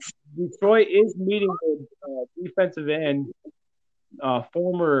 Detroit is meeting with defensive end,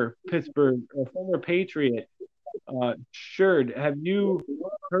 former Patriot, Sherd. Have you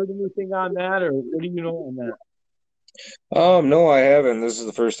heard anything on that, or what do you know on that? No, I haven't. This is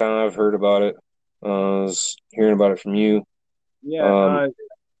the first time I've heard about it. I was hearing about it from you. Yeah,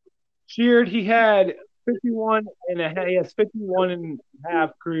 Sheard, he had 51 and a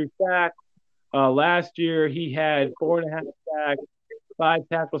half career sacks. Last year, he had 4.5 sacks, 5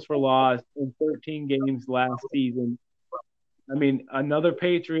 tackles for loss in 13 games last season. Another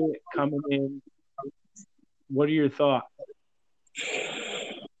Patriot coming in. What are your thoughts?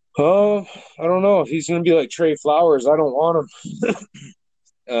 I don't know. If he's going to be like Trey Flowers, I don't want him.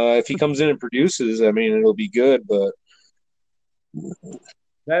 If he comes in and produces, it'll be good, but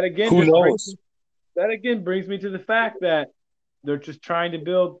that again, who knows? That again brings me to the fact that they're just trying to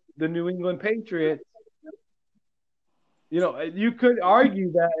build the New England Patriots. You could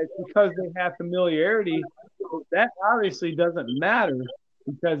argue that it's because they have familiarity. That obviously doesn't matter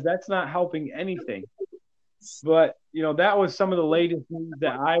because that's not helping anything. But, that was some of the latest news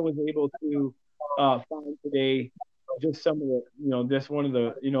that I was able to find today. Just some of the, just one of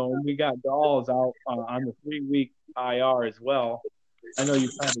the, we got Dolls out on the 3-week IR as well. I know you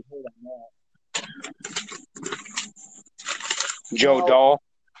probably heard on that. Joe Dahl?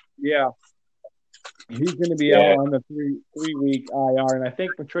 Yeah. He's going to be out on the 3-week IR. And I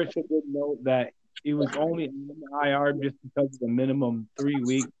think Patricia did note that he was only on the IR just because of the minimum 3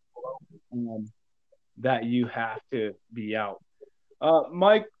 weeks that you have to be out.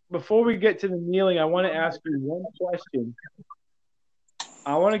 Mike, before we get to the kneeling, I want to ask you one question.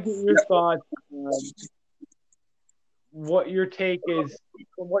 I want to get your thoughts on what your take is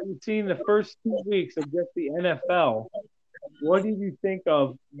from what you've seen the first 2 weeks of just the NFL. What did you think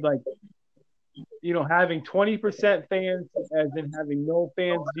of, having 20% fans as in having no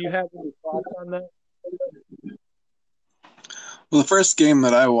fans? Do you have any thoughts on that? Well, the first game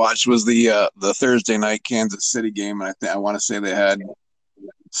that I watched was the Thursday night Kansas City game, and I want to say they had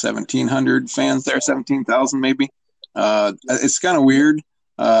 1,700 fans there, 17,000 maybe. It's kind of weird.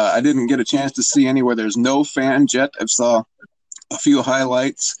 I didn't get a chance to see any where there's no fans yet. I saw a few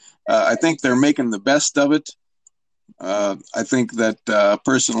highlights. I think they're making the best of it. I think that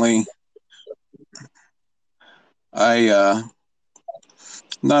personally, I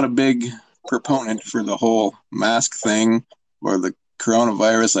not a big proponent for the whole mask thing or the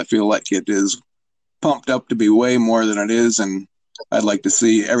coronavirus. I feel like it is pumped up to be way more than it is, and I'd like to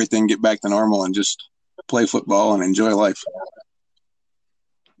see everything get back to normal and just play football and enjoy life.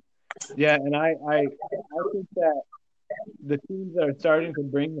 Yeah, and I think that the teams that are starting to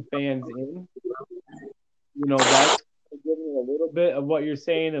bring the fans in, that's giving a little bit of what you're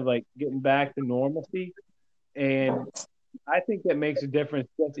saying of like getting back to normalcy. And I think that makes a difference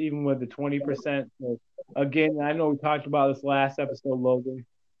just even with the 20%. So again, I know we talked about this last episode, Logan.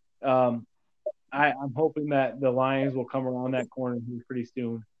 I'm hoping that the Lions will come around that corner here pretty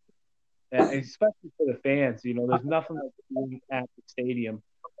soon, especially for the fans. There's nothing like being at the stadium.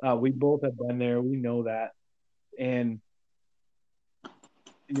 We both have been there. We know that. And,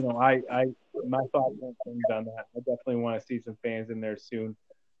 my thoughts won't change on that. I definitely want to see some fans in there soon.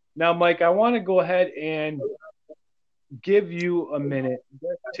 Now, Mike, I want to go ahead and give you a minute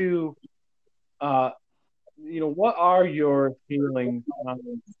just to, what are your feelings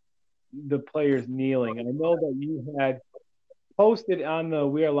on the players kneeling? I know that you had posted on the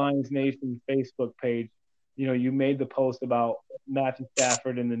We Are Lions Nation Facebook page, you made the post about Matthew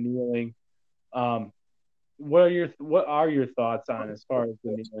Stafford and the kneeling. What are your thoughts on as far as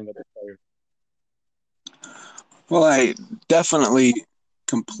the kneeling of the players? Well, I definitely,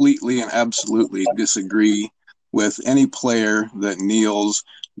 completely, and absolutely disagree with any player that kneels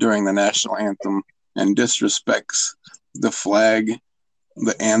during the national anthem and disrespects the flag,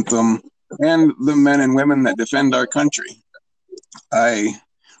 the anthem, and the men and women that defend our country. I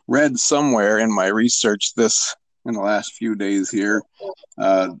read somewhere in my research this in the last few days here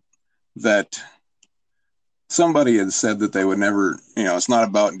that somebody had said that they would never, it's not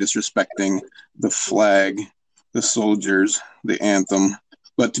about disrespecting the flag, the soldiers, the anthem.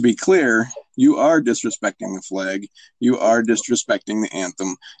 But to be clear, you are disrespecting the flag, you are disrespecting the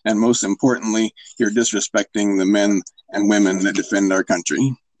anthem, and most importantly, you're disrespecting the men and women that defend our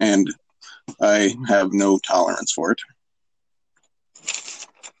country. And I have no tolerance for it.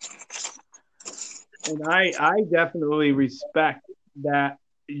 And I definitely respect that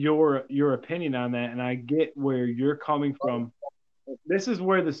your opinion on that, and I get where you're coming from. This is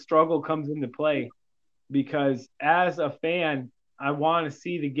where the struggle comes into play, because as a fan, I want to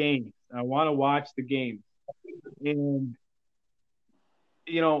see the games. I want to watch the games. And,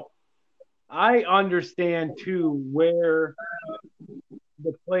 I understand, too, where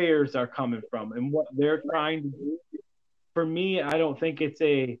the players are coming from and what they're trying to do. For me, I don't think it's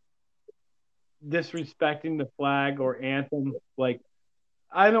a disrespecting the flag or anthem. Like,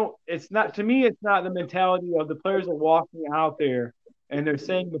 it's not the mentality of the players are walking out there and they're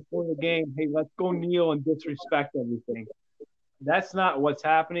saying before the game, hey, let's go kneel and disrespect everything. That's not what's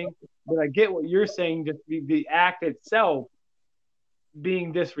happening. But I get what you're saying, just the act itself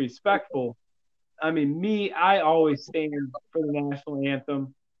being disrespectful. I mean, I always stand for the national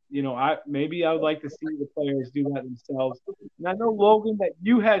anthem. I would like to see the players do that themselves. And I know, Logan, that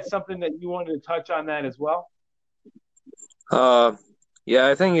you had something that you wanted to touch on that as well. Yeah,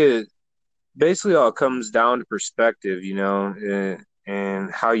 I think it basically all comes down to perspective,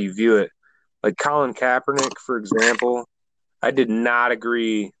 and how you view it. Like Colin Kaepernick, for example, I did not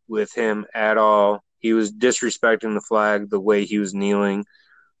agree with him at all. He was disrespecting the flag the way he was kneeling.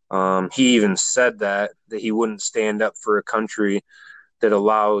 He even said that he wouldn't stand up for a country that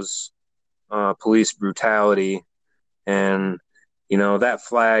allows police brutality. And, that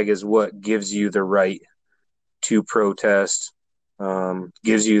flag is what gives you the right to protest,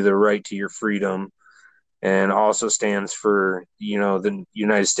 gives you the right to your freedom, and also stands for, the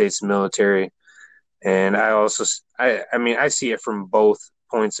United States military. And I see it from both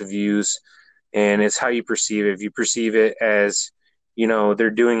points of views, and it's how you perceive it. If you perceive it as, they're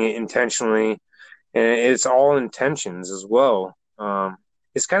doing it intentionally, and it's all intentions as well.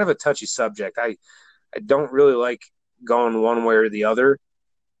 It's kind of a touchy subject. I don't really like going one way or the other,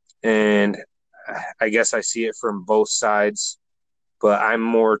 and I guess I see it from both sides, but I'm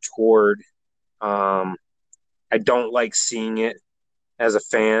more toward, I don't like seeing it as a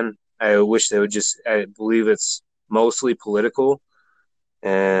fan. I wish they would I believe it's mostly political,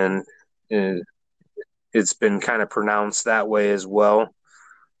 and it's been kind of pronounced that way as well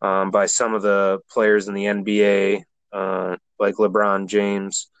by some of the players in the NBA, like LeBron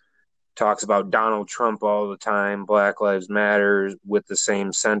James talks about Donald Trump all the time, Black Lives Matter with the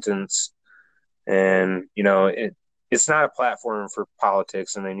same sentence. And, it's not a platform for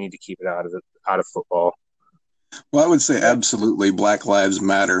politics, and they need to keep it out of football. Well, I would say absolutely Black Lives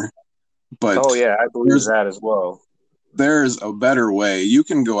Matter, but Oh yeah, I believe there's that as well. there's a better way. You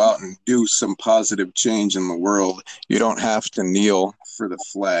can go out and do some positive change in the world. You don't have to kneel for the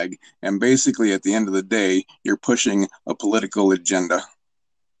flag. And basically, at the end of the day, you're pushing a political agenda.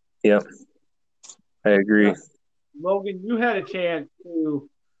 Yep, I agree. Logan, you had a chance to.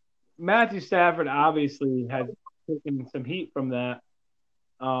 Matthew Stafford obviously has taken some heat from that,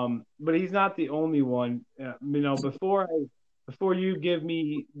 but he's not the only one. Before you give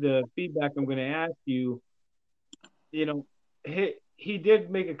me the feedback, I'm going to ask you. He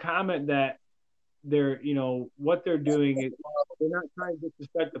did make a comment that what they're doing is they're not trying to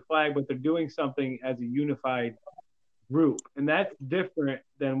disrespect the flag, but they're doing something as a unified group, and that's different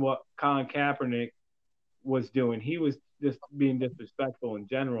than what Colin Kaepernick was doing. He was just being disrespectful in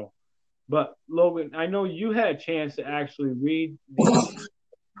general. But Logan, I know you had a chance to actually read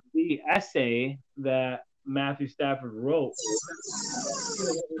the essay that Matthew Stafford wrote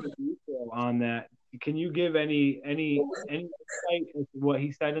on that. Can you give any insight into what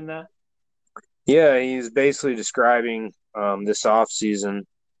he said in that? Yeah, he's basically describing this off season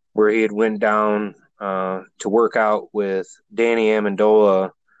where he had went down to work out with Danny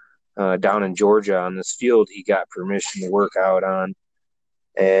Amendola down in Georgia on this field he got permission to work out on,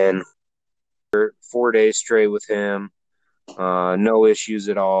 and 4 days straight with him, no issues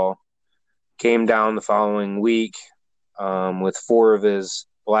at all. Came down the following week with 4 of his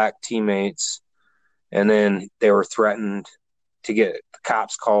black teammates, and then they were threatened to get the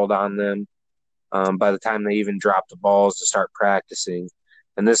cops called on them by the time they even dropped the balls to start practicing.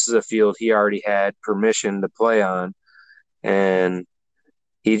 And this is a field he already had permission to play on. And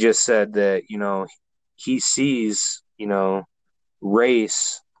he just said that, he sees,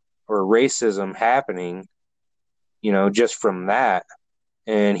 race or racism happening, just from that.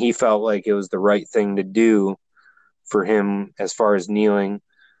 And he felt like it was the right thing to do for him as far as kneeling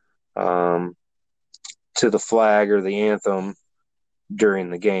to the flag or the anthem during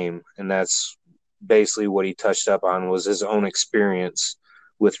the game. And that's basically what he touched up on was his own experience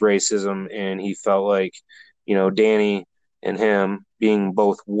with racism. And he felt like, Danny and him being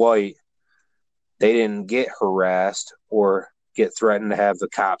both white, they didn't get harassed or get threatened to have the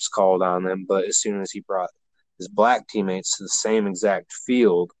cops called on them. But as soon as he brought his black teammates to the same exact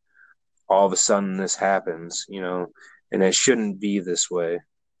field, all of a sudden this happens, and it shouldn't be this way.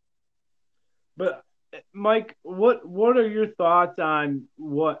 But Mike, what are your thoughts on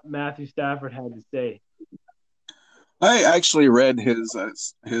what Matthew Stafford had to say? I actually read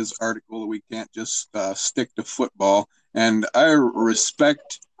his article. We can't just stick to football, and I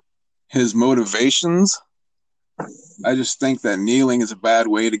respect his motivations. I just think that kneeling is a bad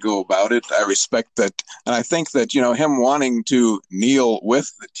way to go about it. I respect that, and I think that him wanting to kneel with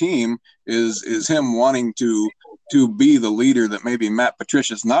the team is him wanting to be the leader that maybe Matt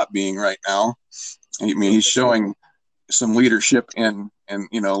Patricia's not being right now. I mean, he's showing some leadership and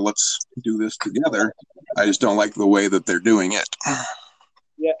let's do this together. I just don't like the way that they're doing it.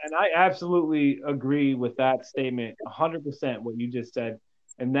 Yeah, and I absolutely agree with that statement, 100% what you just said,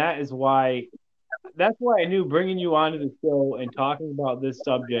 and that's why I knew bringing you onto the show and talking about this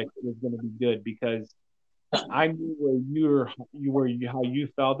subject was going to be good, because I knew how you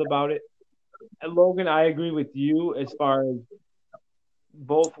felt about it. And Logan, I agree with you as far as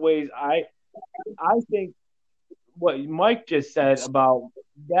both ways. I think what Mike just said about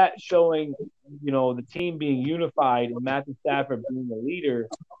that showing, the team being unified and Matthew Stafford being the leader,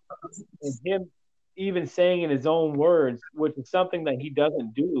 and him even saying in his own words, which is something that he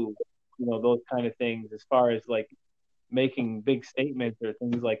doesn't do, those kind of things as far as like making big statements or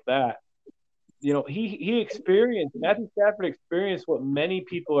things like that. He experienced, Matthew Stafford experienced what many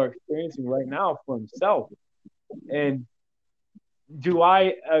people are experiencing right now for himself. And do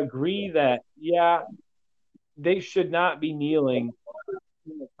I agree that, yeah, they should not be kneeling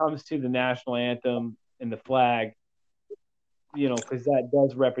when it comes to the national anthem and the flag, because that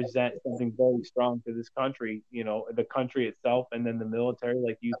does represent something very strong to this country, the country itself, and then the military,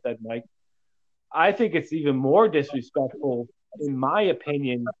 like you said, Mike. I think it's even more disrespectful, in my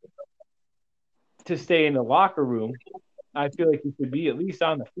opinion, to stay in the locker room. I feel like you should be at least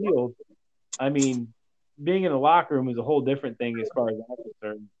on the field. I mean, being in the locker room is a whole different thing as far as I'm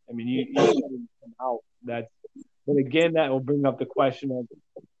concerned. I mean, you come out. But again, that will bring up the question of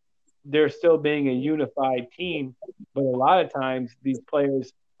there still being a unified team. But a lot of times, these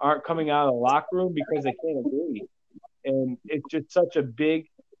players aren't coming out of the locker room because they can't agree, and it's just such a big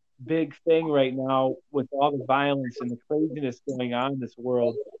thing right now with all the violence and the craziness going on in this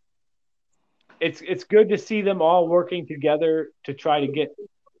world. It's good to see them all working together to try to get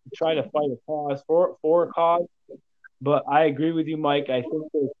try to fight a cause for a cause. But I agree with you, Mike. I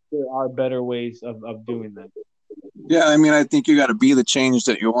think there are better ways of doing that. Yeah, I mean, I think you got to be the change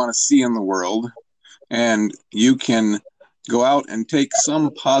that you want to see in the world, and you can go out and take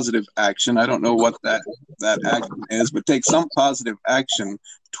some positive action. I don't know what that action is, but take some positive action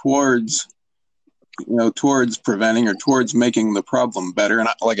towards towards preventing or towards making the problem better. And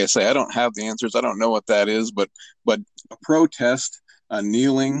like I say, I don't have the answers. I don't know what that is, but a protest, a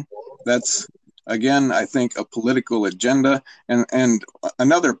kneeling, that's again, I think, a political agenda. And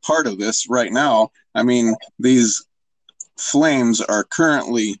another part of this right now, I mean, these flames are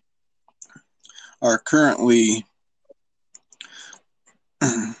currently I'm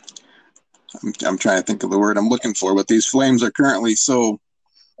trying to think of the word I'm looking for, but these flames are currently so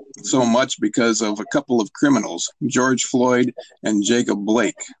much because of a couple of criminals, George Floyd and Jacob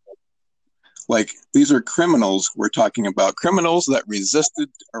Blake. Like, these are criminals we're talking about, criminals that resisted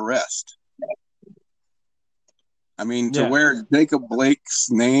arrest. I mean, to wear Jacob Blake's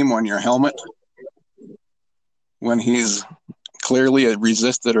name on your helmet when he's clearly a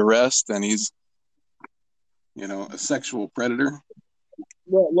resisted arrest and he's, a sexual predator.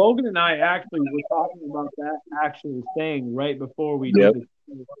 Well, Logan and I actually were talking about that actual thing right before we did this.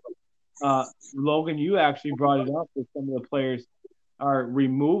 Logan, you actually brought it up that some of the players are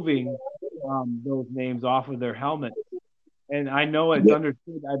removing those names off of their helmets. And I know it's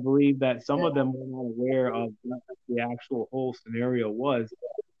understood, I believe, that some of them were not aware of what the actual whole scenario was.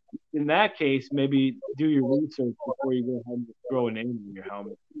 In that case, maybe do your research before you go ahead and throw a name in your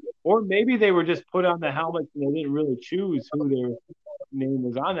helmet. Or maybe they were just put on the helmets and they didn't really choose who their name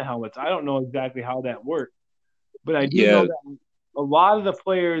was on the helmets. I don't know exactly how that worked. But I do know that a lot of the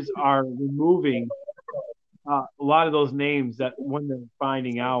players are removing a lot of those names that when they're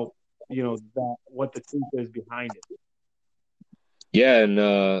finding out, that what the truth is behind it. Yeah, and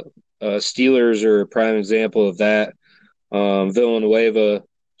Steelers are a prime example of that. Villanueva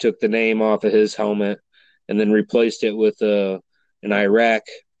took the name off of his helmet and then replaced it with an Iraq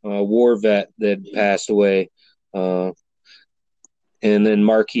war vet that passed away. And then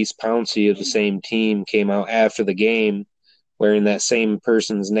Marquise Pouncey of the same team came out after the game wearing that same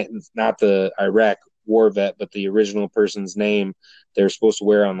person's name, not the Iraq war vet, but the original person's name they're supposed to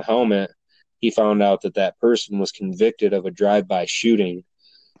wear on the helmet. He found out that person was convicted of a drive-by shooting,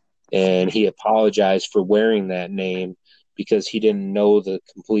 and he apologized for wearing that name because he didn't know the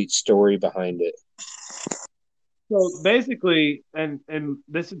complete story behind it. So basically, and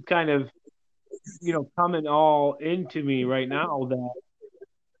this is kind of, coming all into me right now that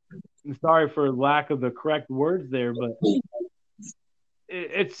I'm sorry for lack of the correct words there, but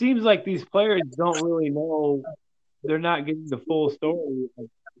it seems like these players don't really know. They're not getting the full story of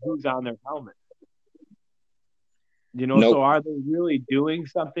who's on their helmet. Nope. So are they really doing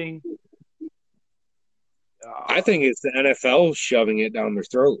something? I think it's the NFL shoving it down their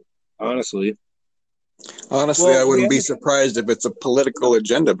throat, honestly. Honestly, I wouldn't be surprised if it's a political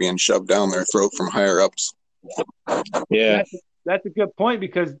agenda being shoved down their throat from higher ups. Yeah. That's a good point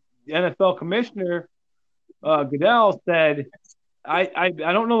because the NFL commissioner, Goodell, said, I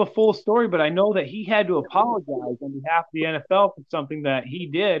don't know the full story, but I know that he had to apologize on behalf of the NFL for something that he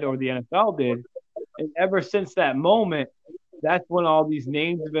did or the NFL did. And ever since that moment, that's when all these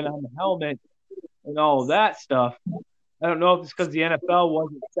names have been on the helmet and all of that stuff. I don't know if it's because the NFL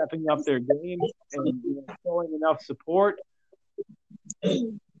wasn't stepping up their game and showing enough support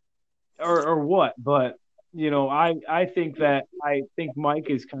or what. But, I think Mike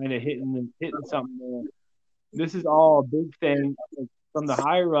is kind of hitting something there. This is all a big thing from the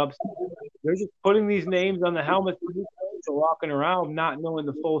higher ups. They're just putting these names on the helmets for these players are walking around not knowing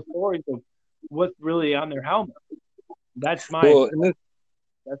the full stories of what's really on their helmet. That's my thought.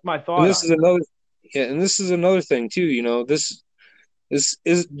 And this is another thing too. This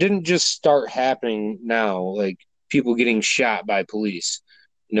didn't just start happening now. Like people getting shot by police.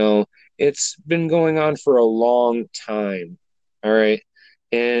 It's been going on for a long time. All right.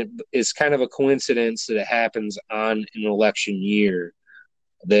 And it's kind of a coincidence that it happens on an election year.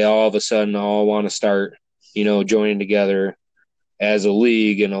 They all of a sudden all want to start, joining together as a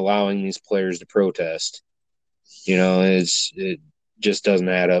league and allowing these players to protest. It just doesn't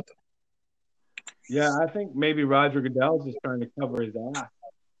add up. Yeah, I think maybe Roger Goodell's just trying to cover his ass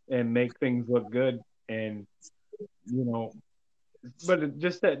and make things look good. And, but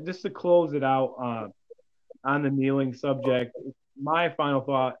just to close it out on the kneeling subject, my final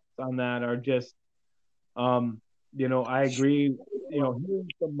thoughts on that are just, I agree, hearing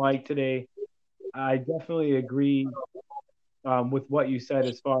from Mike today, I definitely agree with what you said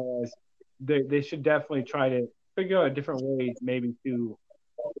as far as they should definitely try to figure out a different way maybe to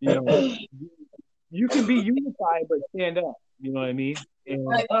you know, you can be unified but stand up. You know what I mean? And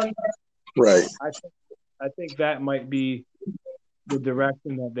Right. I think that might be the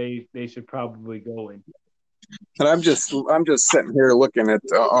direction that they should probably go in. And I'm just sitting here looking at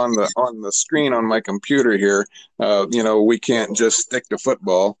on the screen on my computer here. We can't just stick to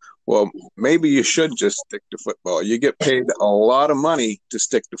football. Well, maybe you should just stick to football. You get paid a lot of money to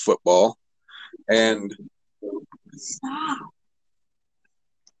stick to football, and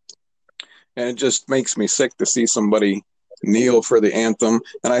it just makes me sick to see somebody kneel for the anthem.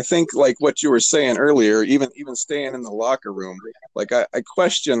 And I think, like what you were saying earlier, even staying in the locker room, like I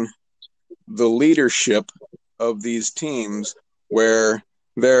question the leadership of these teams where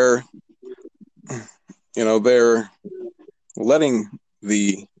they're letting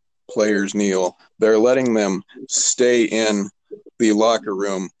the players kneel. They're letting them stay in the locker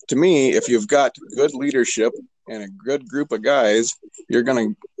room. To me, if you've got good leadership and a good group of guys, you're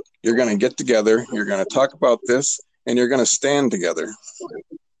gonna get together, you're gonna talk about this, and you're gonna stand together.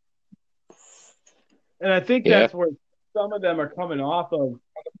 And I think that's where some of them are coming off of,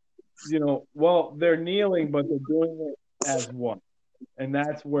 they're kneeling, but they're doing it as one. And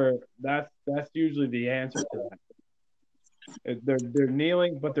that's usually the answer to that. They're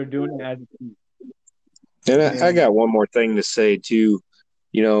kneeling, but they're doing it as a team. And I got one more thing to say too.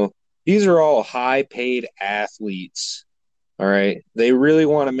 These are all high-paid athletes. All right, they really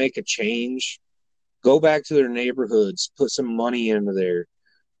want to make a change. Go back to their neighborhoods, put some money into there,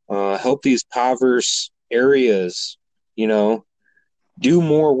 help these impoverished areas. Do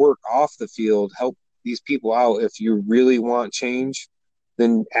more work off the field, help these people out. If you really want change,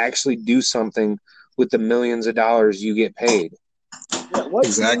 then actually do something with the millions of dollars you get paid. Yeah, what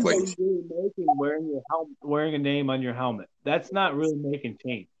exactly. change are you really making wearing a name on your helmet? That's not really making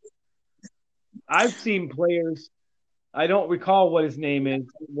change. I've seen players, I don't recall what his name is.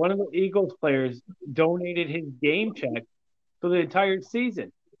 One of the Eagles players donated his game check for the entire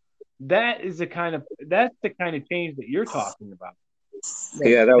season. That's the kind of change that you're talking about.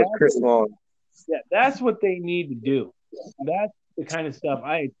 Yeah, that was Chris Long. Yeah, that's what they need to do. That's the kind of stuff.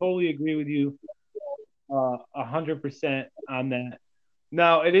 I totally agree with you 100% on that.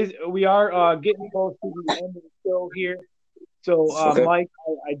 Now, we are getting close to the end of the show here. So, okay. Mike,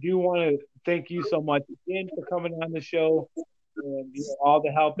 I do want to thank you so much again for coming on the show and all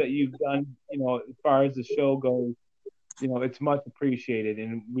the help that you've done, as far as the show goes. It's much appreciated,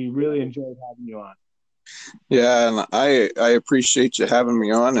 and we really enjoyed having you on. Yeah, and I appreciate you having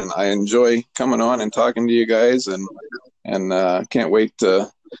me on, and I enjoy coming on and talking to you guys, and can't wait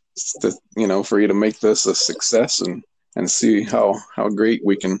to for you to make this a success and see how great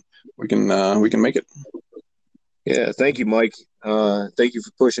we can make it. Yeah, thank you, Mike. Thank you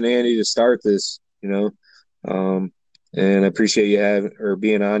for pushing Andy to start this. And I appreciate you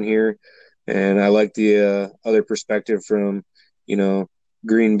being on here. And I like the other perspective from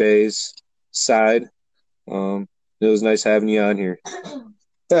Green Bay's side. It was nice having you on here.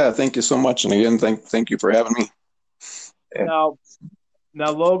 Yeah, thank you so much, and again, thank you for having me. Yeah.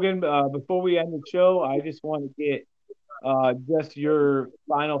 Now, Logan, before we end the show, I just want to get just your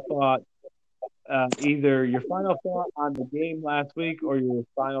final thought. Either your final thought on the game last week or your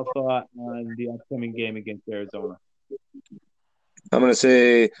final thought on the upcoming game against Arizona. I'm going to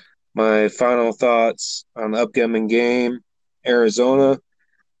say my final thoughts on the upcoming game, Arizona.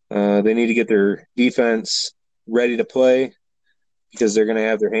 They need to get their defense ready to play because they're going to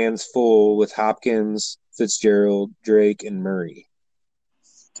have their hands full with Hopkins, Fitzgerald, Drake, and Murray.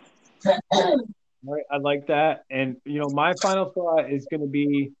 All right, I like that. And, my final thought is going to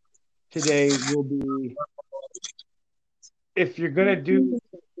be today will be if you're going to do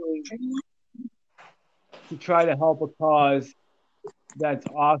something to try to help a cause, that's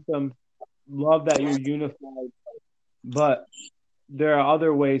awesome. Love that you're unified. But there are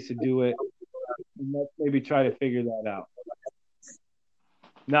other ways to do it. And let's maybe try to figure that out.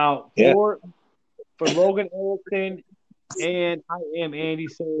 Now, for Logan Erickson, and I am Andy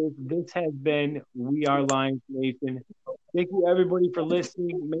Souls. This has been We Are Lions Nation. Thank you, everybody, for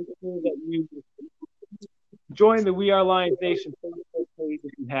listening. Make sure that you join the We Are Lions Nation Facebook page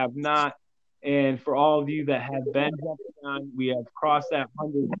if you have not. And for all of you that have been jumping on, we have crossed that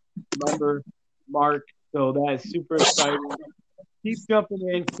 100-member mark. So that is super exciting. Keep jumping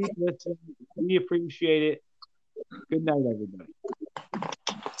in. Keep listening. We appreciate it. Good night, everybody.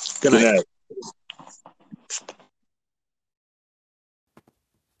 Good night.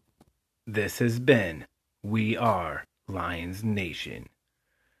 This has been We Are Lions Nation.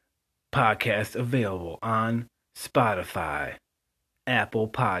 Podcast available on Spotify, Apple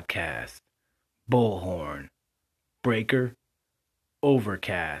Podcasts, Bullhorn, Breaker,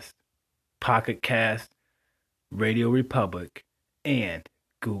 Overcast, Pocket Cast, Radio Republic, and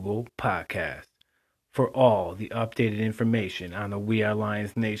Google Podcast. For all the updated information on the We Are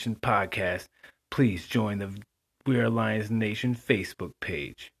Lions Nation podcast, please join the We Are Lions Nation Facebook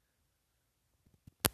page.